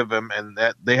got rid of him, and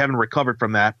that they haven't recovered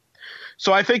from that.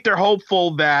 So I think they're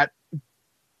hopeful that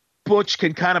Butch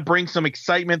can kind of bring some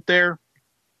excitement there.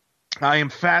 I am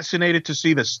fascinated to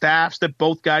see the staffs that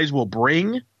both guys will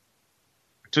bring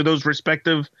to those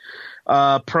respective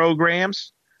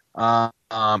programs.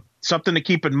 Something to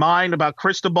keep in mind about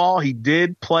Cristobal, he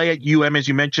did play at UM, as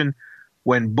you mentioned,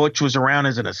 when Butch was around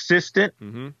as an assistant.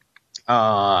 Mm-hmm.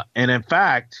 And in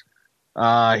fact,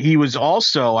 he was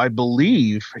also, I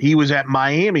believe, he was at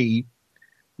Miami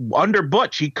under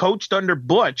Butch. He coached under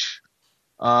Butch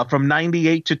from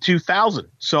 98 to 2000.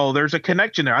 So there's a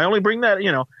connection there. I only bring that,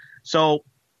 so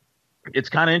it's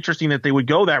kind of interesting that they would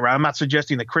go that route. I'm not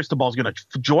suggesting that Cristobal is going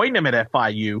to join them at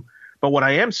FIU, but what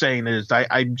I am saying is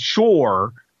I'm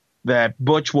sure that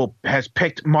Butch has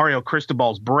picked Mario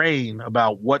Cristobal's brain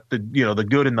about what the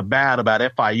good and the bad about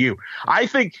FIU. I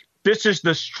think this is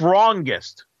the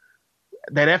strongest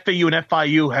that FAU and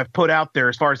FIU have put out there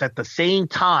as far as at the same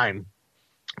time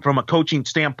from a coaching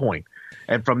standpoint.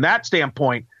 And from that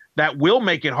standpoint, that will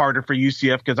make it harder for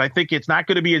UCF because I think it's not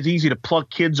going to be as easy to pluck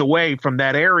kids away from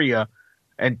that area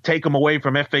and take them away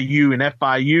from FAU and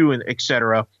FIU and et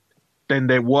cetera than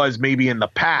there was maybe in the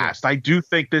past. I do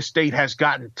think this state has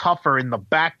gotten tougher in the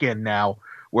back end now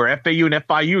where FAU and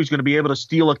FIU is going to be able to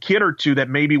steal a kid or two that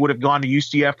maybe would have gone to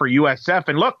UCF or USF.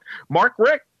 And look, Mark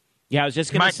Richt. Yeah, I was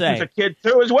just going to say. He's a kid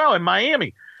too as well in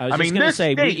Miami. I was just going to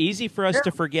say, easy for us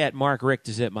to forget Mark Richt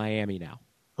is at Miami now.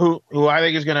 Who I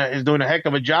think is doing a heck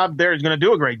of a job there. Is going to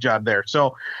do a great job there.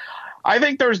 So I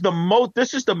think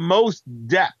this is the most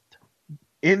depth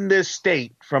in this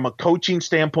state from a coaching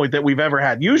standpoint that we've ever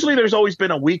had. Usually there's always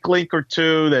been a weak link or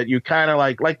two that you kind of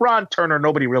like Ron Turner,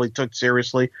 nobody really took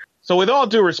seriously. So with all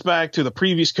due respect to the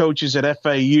previous coaches at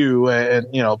FAU and,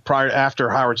 after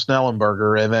Howard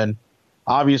Schnellenberger, and then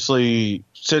obviously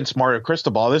since Mario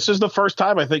Cristobal, this is the first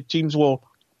time I think teams will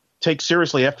take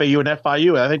seriously FAU and FIU.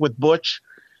 And I think with Butch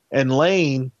and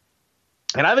Lane,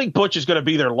 and I think Butch is going to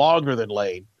be there longer than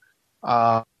Lane.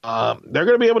 They're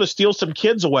going to be able to steal some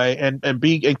kids away and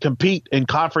compete in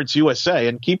Conference USA.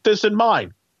 And keep this in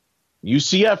mind.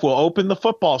 UCF will open the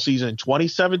football season in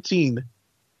 2017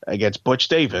 against Butch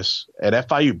Davis at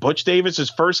FIU. Butch Davis's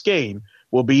first game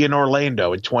will be in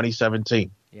Orlando in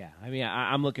 2017. Yeah, I mean,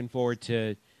 I'm looking forward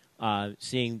to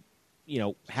seeing,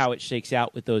 how it shakes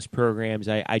out with those programs.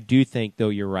 I do think, though,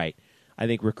 you're right. I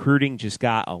think recruiting just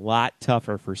got a lot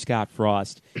tougher for Scott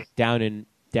Frost down in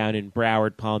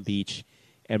Broward, Palm Beach,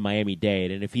 and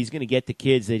Miami-Dade. And if he's going to get the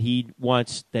kids that he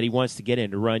wants to get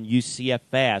in to run UCF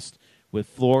fast with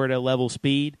Florida-level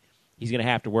speed, he's going to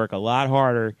have to work a lot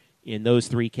harder in those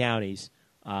three counties,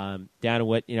 down to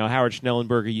what Howard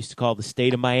Schnellenberger used to call the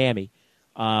state of Miami.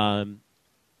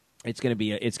 It's going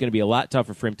to be a lot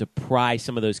tougher for him to pry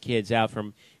some of those kids out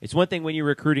from. It's one thing when you're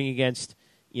recruiting against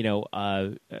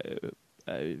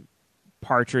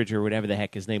Partridge or whatever the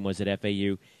heck his name was at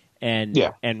FAU,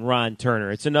 and Ron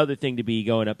Turner. It's another thing to be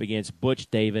going up against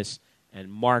Butch Davis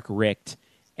and Mark Richt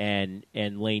and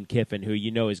Lane Kiffin, who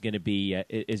is going to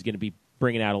be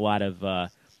bringing out a lot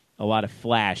of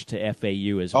flash to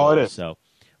FAU as well. Oh, it is. So,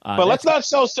 but let's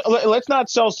not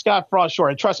sell Scott Frost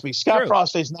short. And trust me, Scott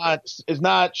Frost is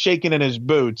not shaking in his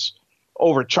boots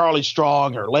over Charlie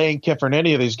Strong or Lane Kiffin or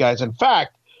any of these guys. In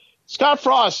fact, Scott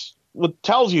Frost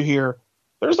tells you here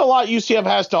there's a lot UCF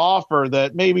has to offer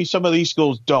that maybe some of these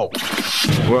schools don't.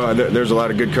 Well, there's a lot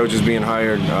of good coaches being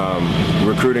hired.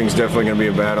 Recruiting is definitely going to be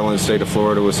a battle in the state of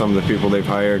Florida with some of the people they've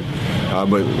hired.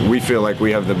 But we feel like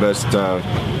we have the best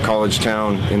college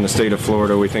town in the state of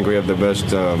Florida. We think we have the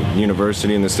best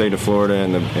university in the state of Florida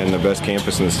and the best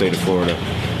campus in the state of Florida.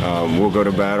 We'll go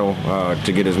to battle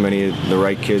to get as many of the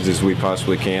right kids as we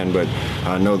possibly can. But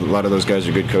I know a lot of those guys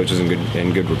are good coaches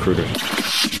and good recruiters.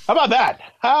 How about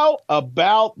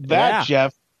that,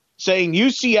 Jeff? Saying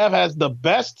UCF has the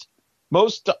best,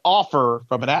 most to offer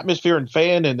from an atmosphere and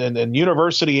fan and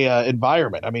university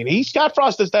environment. I mean, Scott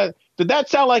Frost did that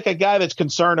sound like a guy that's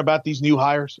concerned about these new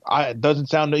hires? It doesn't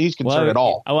sound he's concerned at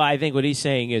all. Well, I think what he's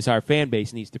saying is our fan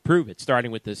base needs to prove it,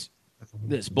 starting with this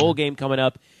bowl game coming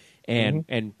up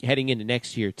and heading into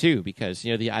next year too, because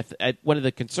one of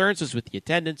the concerns is with the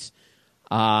attendance.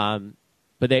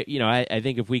 But I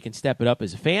think if we can step it up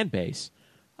as a fan base,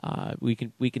 we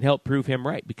can help prove him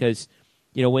right, because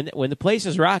when the place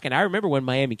is rocking. I remember when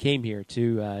Miami came here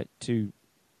to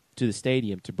the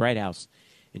stadium, to Bright House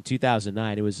in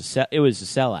 2009. It was a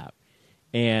sellout,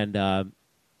 and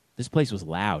this place was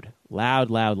loud,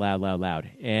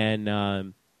 and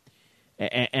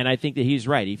I think that he's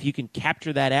right. If you can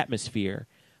capture that atmosphere,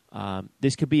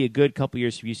 this could be a good couple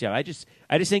years for UCF.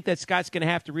 I just think that Scott's going to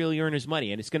have to really earn his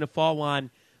money, and it's going to fall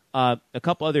on a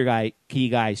couple other key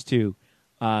guys too,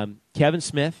 Kevin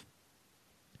Smith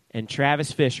and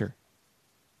Travis Fisher,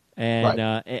 and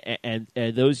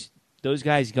those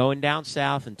guys going down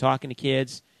south and talking to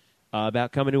kids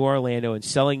about coming to Orlando and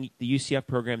selling the UCF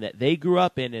program that they grew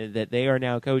up in and that they are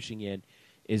now coaching in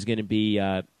is going to be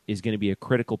a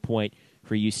critical point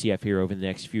for UCF here over the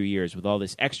next few years, with all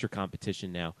this extra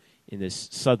competition now in this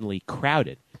suddenly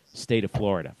crowded state of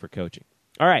Florida for coaching.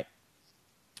 All right,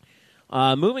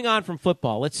 moving on from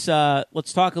football, let's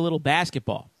talk a little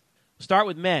basketball. Start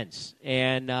with men's,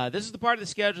 and this is the part of the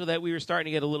schedule that we were starting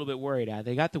to get a little bit worried at.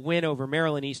 They got the win over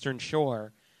Maryland Eastern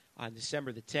Shore on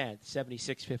December the 10th,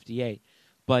 76-58,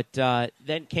 but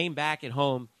then came back at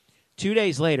home 2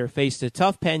 days later, faced a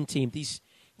tough Penn team. These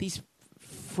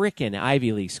frickin'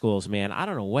 Ivy League schools, man, I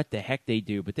don't know what the heck they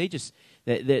do, but they just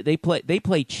they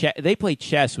play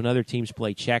chess when other teams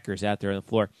play checkers out there on the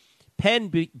floor. Penn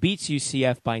beats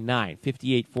UCF by 9,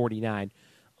 58-49,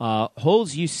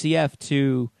 holds UCF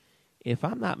to, if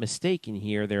I'm not mistaken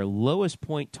here, their lowest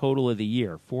point total of the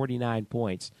year, 49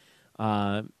 points.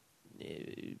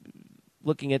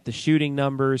 Looking at the shooting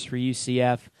numbers for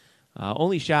UCF,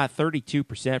 only shot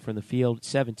 32% from the field,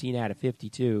 17 out of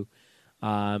 52.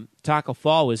 Taco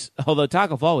Fall was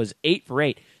 8 for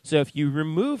 8. So if you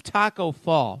remove Taco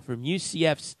Fall from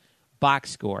UCF's box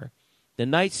score, the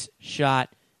Knights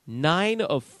shot 9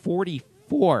 of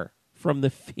 44 from the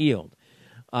field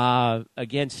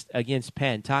against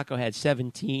Penn. Taco had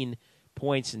 17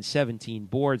 points and 17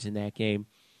 boards in that game.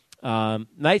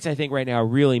 Knights, I think, right now are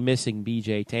really missing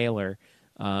B.J. Taylor,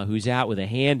 who's out with a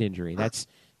hand injury. That's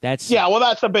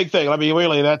the big thing. I mean,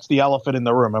 really, that's the elephant in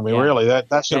the room. I mean, really, that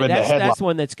should have been the headline. That's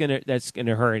one that's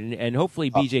gonna hurt, and hopefully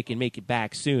B.J. can make it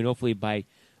back soon. Hopefully by,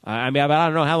 I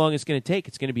don't know how long it's going to take.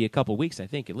 It's going to be a couple weeks, I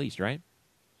think, at least, right?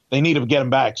 They need to get him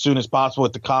back as soon as possible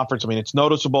at the conference. I mean, it's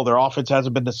noticeable. Their offense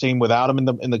hasn't been the same without him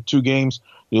in the two games.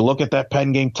 You look at that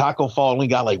Penn game, Taco Fall only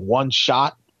got like one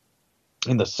shot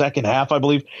in the second half, I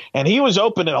believe. And he was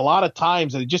open at a lot of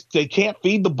times, and they can't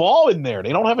feed the ball in there.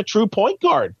 They don't have a true point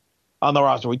guard on the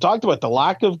roster. We talked about the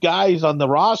lack of guys on the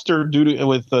roster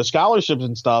with scholarships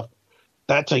and stuff.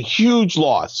 That's a huge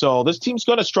loss. So this team's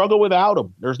going to struggle without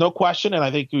him. There's no question, and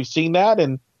I think we've seen that.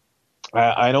 And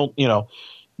I don't,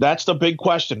 that's the big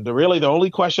question. The only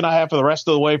question I have for the rest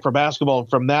of the way for basketball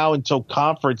from now until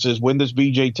conference is when does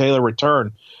B.J. Taylor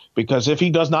return? Because if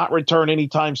he does not return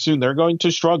anytime soon, they're going to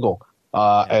struggle.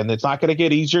 And it's not going to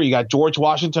get easier. You got George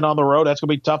Washington on the road. That's going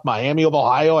to be tough. Miami of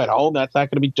Ohio at home. That's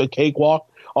not going to be a cakewalk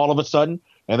all of a sudden.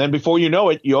 And then before you know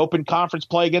it, you open conference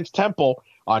play against Temple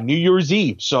on New Year's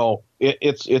Eve. So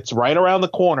it's right around the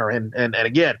corner. And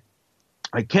again,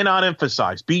 I cannot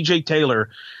emphasize B.J. Taylor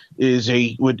is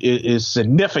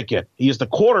significant. He is the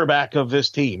quarterback of this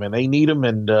team, and they need him.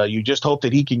 And you just hope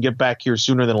that he can get back here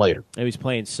sooner than later. He was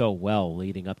playing so well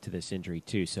leading up to this injury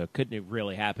too, so it couldn't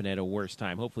really happen at a worse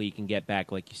time. Hopefully, he can get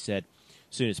back, like you said,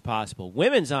 as soon as possible.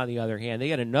 Women's, on the other hand, they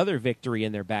got another victory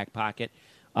in their back pocket.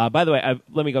 By the way,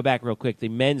 let me go back real quick. The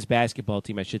men's basketball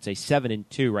team, I should say,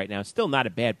 7-2 right now. Still not a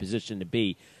bad position to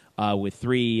be with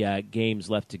 3 games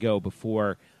left to go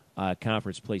before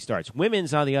conference play starts.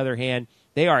 Women's, on the other hand,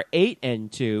 they are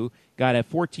 8-2. Got a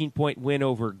 14-point win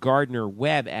over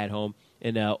Gardner-Webb at home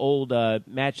in an old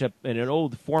matchup, in an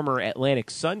old former Atlantic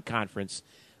Sun Conference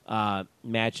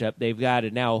matchup. They've got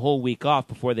now a whole week off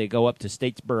before they go up to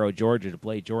Statesboro, Georgia, to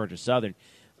play Georgia Southern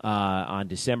on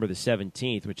December the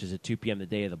 17th, which is at 2 p.m. the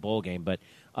day of the bowl game. But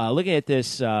looking at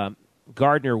this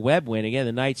Gardner-Webb win, again,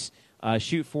 the Knights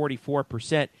shoot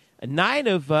 44%.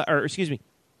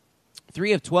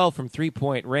 3 of 12 from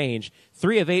three-point range,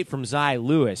 3 of 8 from Zy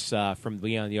Lewis from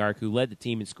beyond the arc, who led the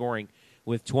team in scoring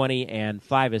with 20 and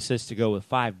 5 assists to go with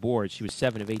 5 boards. She was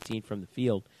 7 of 18 from the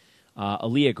field.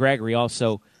 Aaliyah Gregory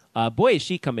also, boy, has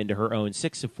she come into her own,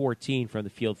 6 of 14 from the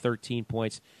field, 13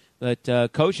 points. But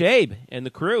Coach Abe and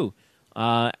the crew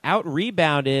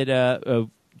out-rebounded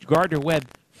Gardner-Webb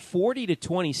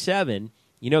 40-27.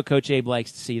 You know Coach Abe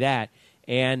likes to see that.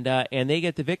 And they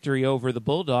get the victory over the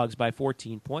Bulldogs by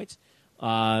 14 points.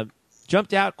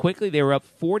 Jumped out quickly. They were up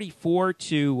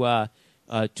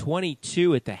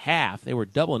 44-22 at the half. They were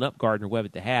doubling up Gardner-Webb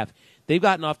at the half. They've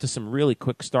gotten off to some really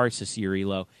quick starts this year,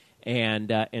 Elo,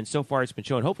 and so far it's been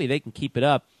showing. Hopefully they can keep it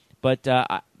up. But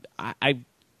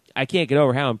I can't get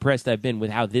over how impressed I've been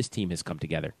with how this team has come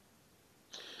together.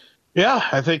 Yeah,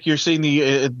 I think you're seeing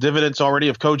the dividends already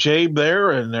of Coach Abe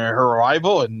there and her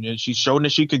arrival, and she's shown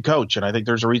that she could coach. And I think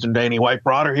there's a reason Danny White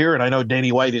brought her here, and I know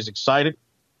Danny White is excited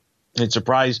and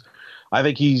surprised. I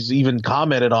think he's even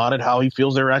commented on it, how he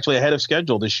feels they're actually ahead of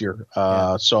schedule this year.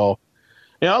 So,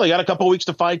 they got a couple of weeks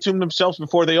to fine-tune themselves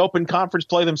before they open conference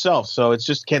play themselves. So it's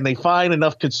just, can they find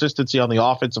enough consistency on the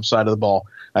offensive side of the ball?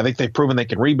 I think they've proven they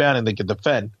can rebound and they can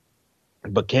defend,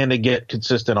 but can they get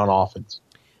consistent on offense?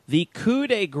 The coup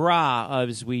de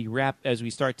grace as we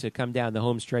start to come down the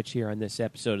home stretch here on this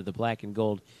episode of the Black and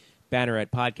Gold Banneret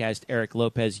Podcast. Eric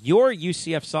Lopez, your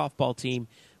UCF softball team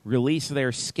released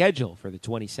their schedule for the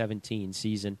 2017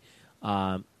 season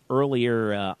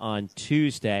earlier on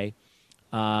Tuesday.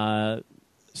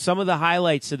 Some of the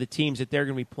highlights of the teams that they're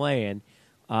going to be playing.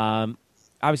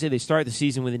 Obviously, they start the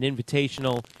season with an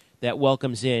invitational that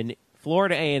welcomes in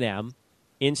Florida A&M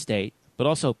in-state, but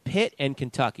also Pitt and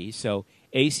Kentucky. So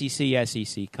ACC,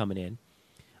 SEC coming in.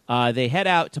 They head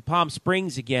out to Palm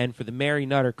Springs again for the Mary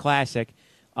Nutter Classic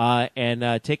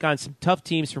and take on some tough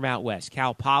teams from out west.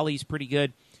 Cal Poly's pretty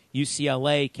good.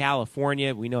 UCLA,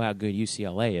 California. We know how good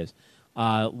UCLA is.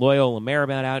 Loyola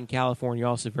Marymount out in California,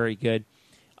 also very good.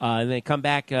 And they come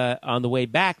back on the way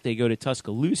back. They go to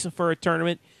Tuscaloosa for a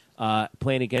tournament,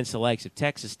 playing against the likes of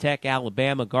Texas Tech,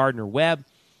 Alabama, Gardner-Webb,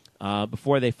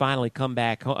 before they finally come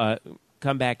back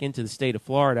into the state of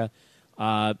Florida.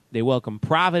 They welcome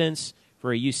Providence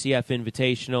for a UCF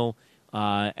Invitational,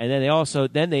 and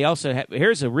then they also have,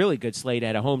 here's a really good slate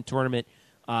at a home tournament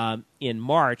in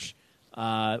March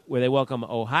where they welcome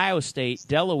Ohio State,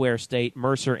 Delaware State,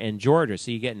 Mercer, and Georgia.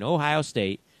 So you get an Ohio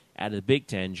State out of the Big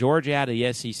Ten, Georgia out of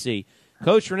the SEC.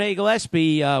 Coach Renee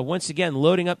Gillespie once again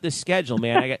loading up this schedule,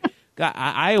 man. I got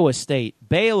Iowa State,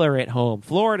 Baylor at home,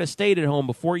 Florida State at home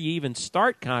before you even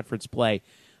start conference play.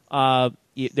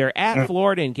 They're at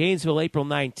Florida in Gainesville, April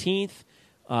 19th.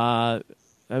 I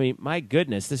mean, my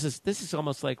goodness, this is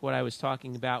almost like what I was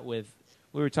talking about with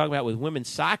women's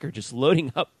soccer, just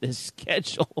loading up this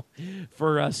schedule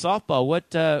for softball.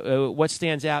 What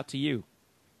stands out to you?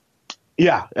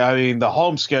 Yeah, I mean, the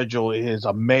home schedule is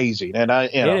amazing, and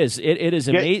it is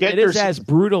amazing. It is as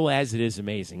brutal as it is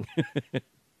amazing.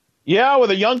 Yeah, with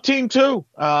a young team too.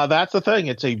 That's the thing.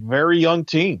 It's a very young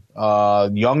team.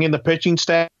 Young in the pitching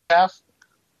staff,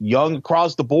 young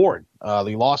across the board.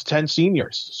 They lost 10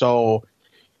 seniors. So,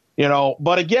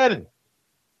 but again,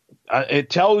 it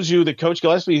tells you that Coach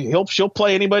Gillespie, she'll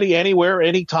play anybody, anywhere,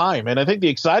 anytime. And I think the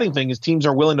exciting thing is teams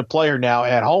are willing to play her now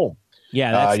at home.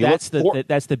 Yeah, that's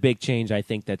the big change. I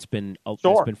think that's been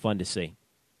fun to see.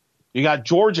 You got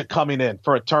Georgia coming in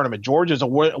for a tournament. Georgia's a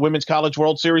Women's College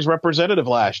World Series representative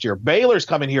last year. Baylor's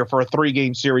coming here for a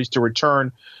 3-game series to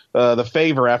return the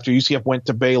favor after UCF went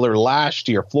to Baylor last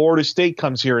year. Florida State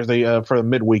comes here for the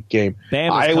midweek game.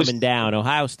 Bama's coming down.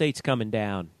 Ohio State's coming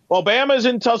down. Well, Bama's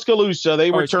in Tuscaloosa.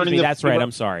 They were returning. That's right.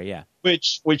 I'm sorry. Yeah.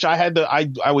 Which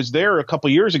I was there a couple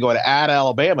years ago at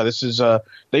Alabama. This is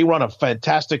they run a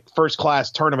fantastic first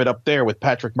class tournament up there with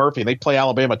Patrick Murphy. They play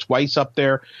Alabama twice up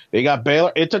there. They got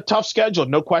Baylor. It's a tough schedule,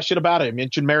 no question about it. I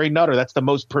mentioned Mary Nutter. That's the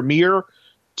most premier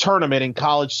tournament in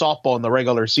college softball in the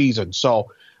regular season.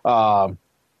 So, how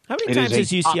many times has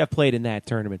UCF played in that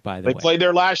tournament? By the way, they played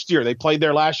there last year. They played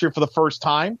there last year for the first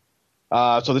time.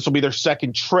 So this will be their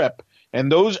second trip. And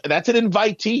that's an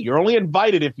invitee. You're only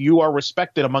invited if you are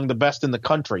respected among the best in the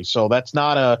country. So that's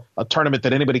not a tournament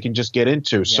that anybody can just get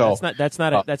into. Yeah, so that's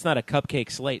not a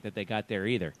cupcake slate that they got there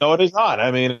either. No, it is not.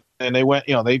 I mean, and they went,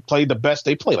 they played the best.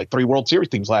 They played like 3 World Series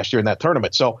teams last year in that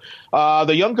tournament. So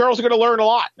the young girls are going to learn a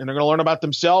lot, and they're going to learn about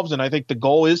themselves. And I think the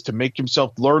goal is to make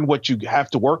yourself learn what you have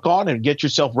to work on and get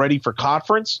yourself ready for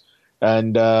conference.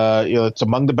 And it's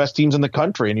among the best teams in the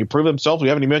country, and you prove themselves. We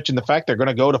haven't even mentioned the fact they're going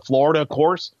to go to Florida, of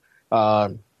course.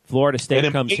 Florida State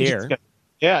comes here.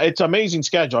 Yeah, it's an amazing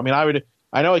schedule. I mean,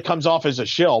 I know it comes off as a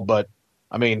shill, but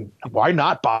I mean, why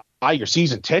not buy your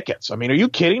season tickets? I mean, are you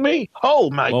kidding me? Oh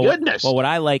my goodness! Well, what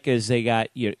I like is they got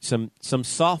some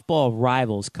softball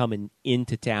rivals coming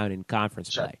into town in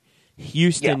conference play.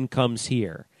 Houston comes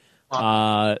here.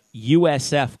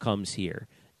 USF comes here.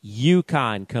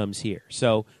 UConn comes here.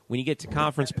 So when you get to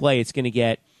conference play, it's going to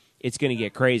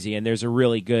get crazy, and there's a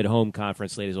really good home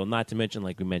conference slate as well, not to mention,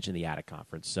 like we mentioned, the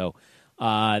out-of-conference. So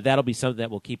that'll be something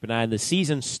that we'll keep an eye on. The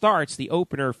season starts, the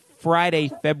opener,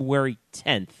 Friday, February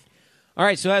 10th. All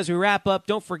right, so as we wrap up,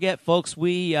 don't forget, folks,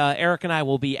 Eric and I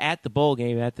will be at the bowl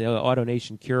game, at the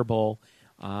AutoNation Cure Bowl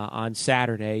on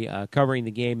Saturday, covering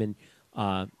the game.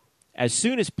 And as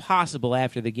soon as possible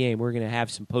after the game, we're going to have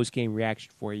some post-game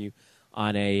reaction for you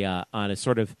on a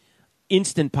sort of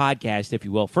instant podcast, if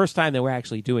you will. First time that we're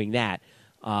actually doing that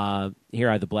here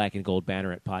on the Black and Gold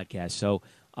Banneret podcast. So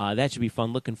that should be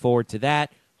fun. Looking forward to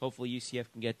that. Hopefully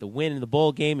UCF can get the win in the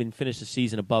bowl game and finish the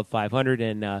season above 500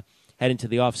 and head into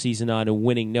the offseason on a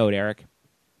winning note, Eric.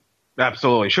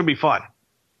 Absolutely. Should be fun.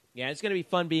 Yeah, it's going to be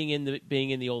fun being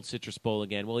in the old Citrus Bowl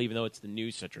again. Well, even though it's the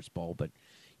new Citrus Bowl, but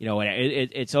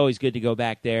it's always good to go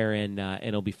back there, and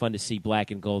it'll be fun to see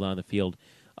black and gold on the field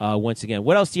once again.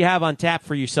 What else do you have on tap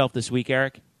for yourself this week,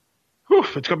 Eric?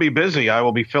 It's going to be busy. I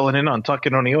will be filling in on Tuck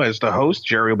It O'Neill as the host.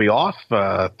 Jerry will be off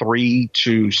 3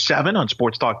 to 7 on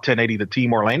Sports Talk 1080 The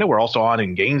Team Orlando. We're also on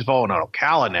in Gainesville and on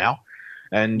Ocala now.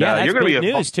 And that's you're going to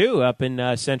be news too up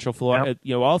in Central Florida.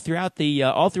 Yeah. All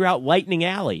throughout Lightning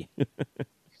Alley.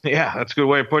 Yeah, that's a good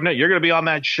way of putting it. You're going to be on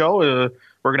that show. We're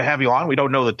going to have you on. We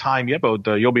don't know the time yet, but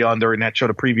you'll be on during that show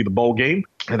to preview the bowl game.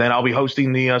 And then I'll be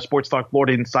hosting the Sports Talk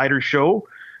Florida Insider Show,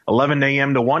 11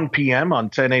 a.m. to 1 p.m. on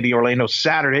 1080 Orlando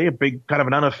Saturday, a big kind of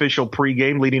an unofficial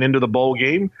pregame leading into the bowl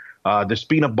game.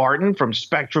 Despina Barton from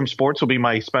Spectrum Sports will be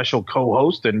my special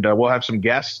co-host, and we'll have some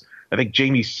guests. I think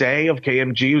Jamie Say of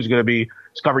KMG, who's going to be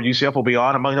covered UCF, will be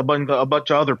on, among a bunch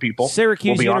of other people.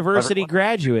 Syracuse University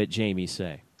graduate Jamie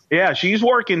Say. Yeah, she's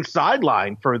working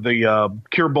sideline for the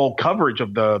Cure Bowl coverage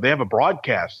of they have a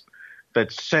broadcast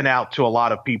that's sent out to a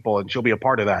lot of people, and she'll be a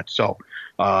part of that. So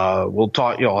we'll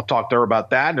talk. I'll talk to her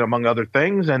about that, and among other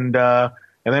things. And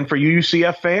then for you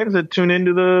UCF fans that tune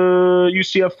into the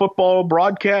UCF football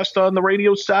broadcast on the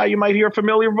radio side, you might hear a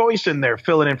familiar voice in there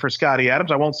filling in for Scotty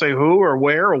Adams. I won't say who or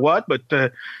where or what, but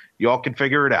you all can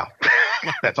figure it out.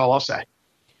 That's all I'll say.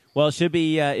 Well, it should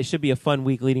be a fun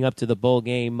week leading up to the bowl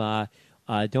game.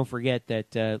 Don't forget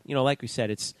that like we said,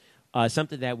 it's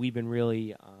something that we've been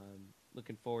really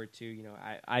looking forward to.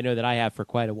 I know that I have for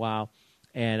quite a while,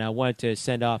 and I wanted to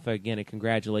send off again a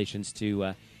congratulations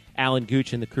to Alan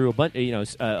Gooch and the crew,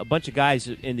 a bunch of guys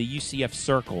in the UCF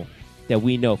circle that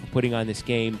we know for putting on this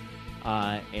game,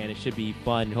 and it should be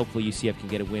fun. Hopefully UCF can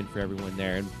get a win for everyone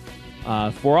there.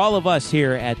 And for all of us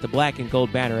here at the Black and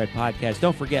Gold Banneret podcast,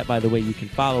 don't forget, by the way, you can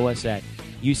follow us at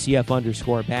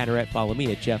UCF_Banneret. Follow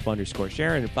me at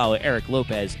Jeff_Sharon, and follow Eric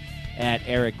Lopez at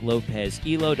Eric Lopez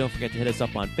Elo. Don't forget to hit us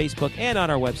up on Facebook and on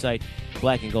our website,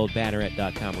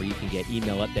 blackandgoldbanneret.com, where you can get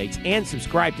email updates and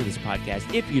subscribe to this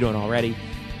podcast if you don't already,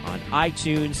 on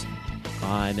iTunes,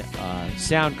 on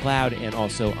SoundCloud, and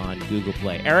also on Google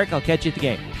Play. Eric, I'll catch you at the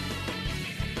game.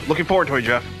 Looking forward to it,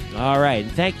 Jeff. All right,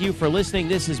 and thank you for listening.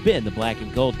 This has been the Black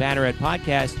and Gold Banneret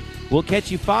Podcast. We'll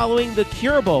catch you following the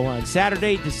Cure Bowl on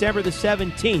Saturday, December the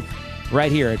 17th,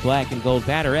 right here at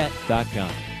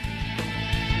blackandgoldbanneret.com.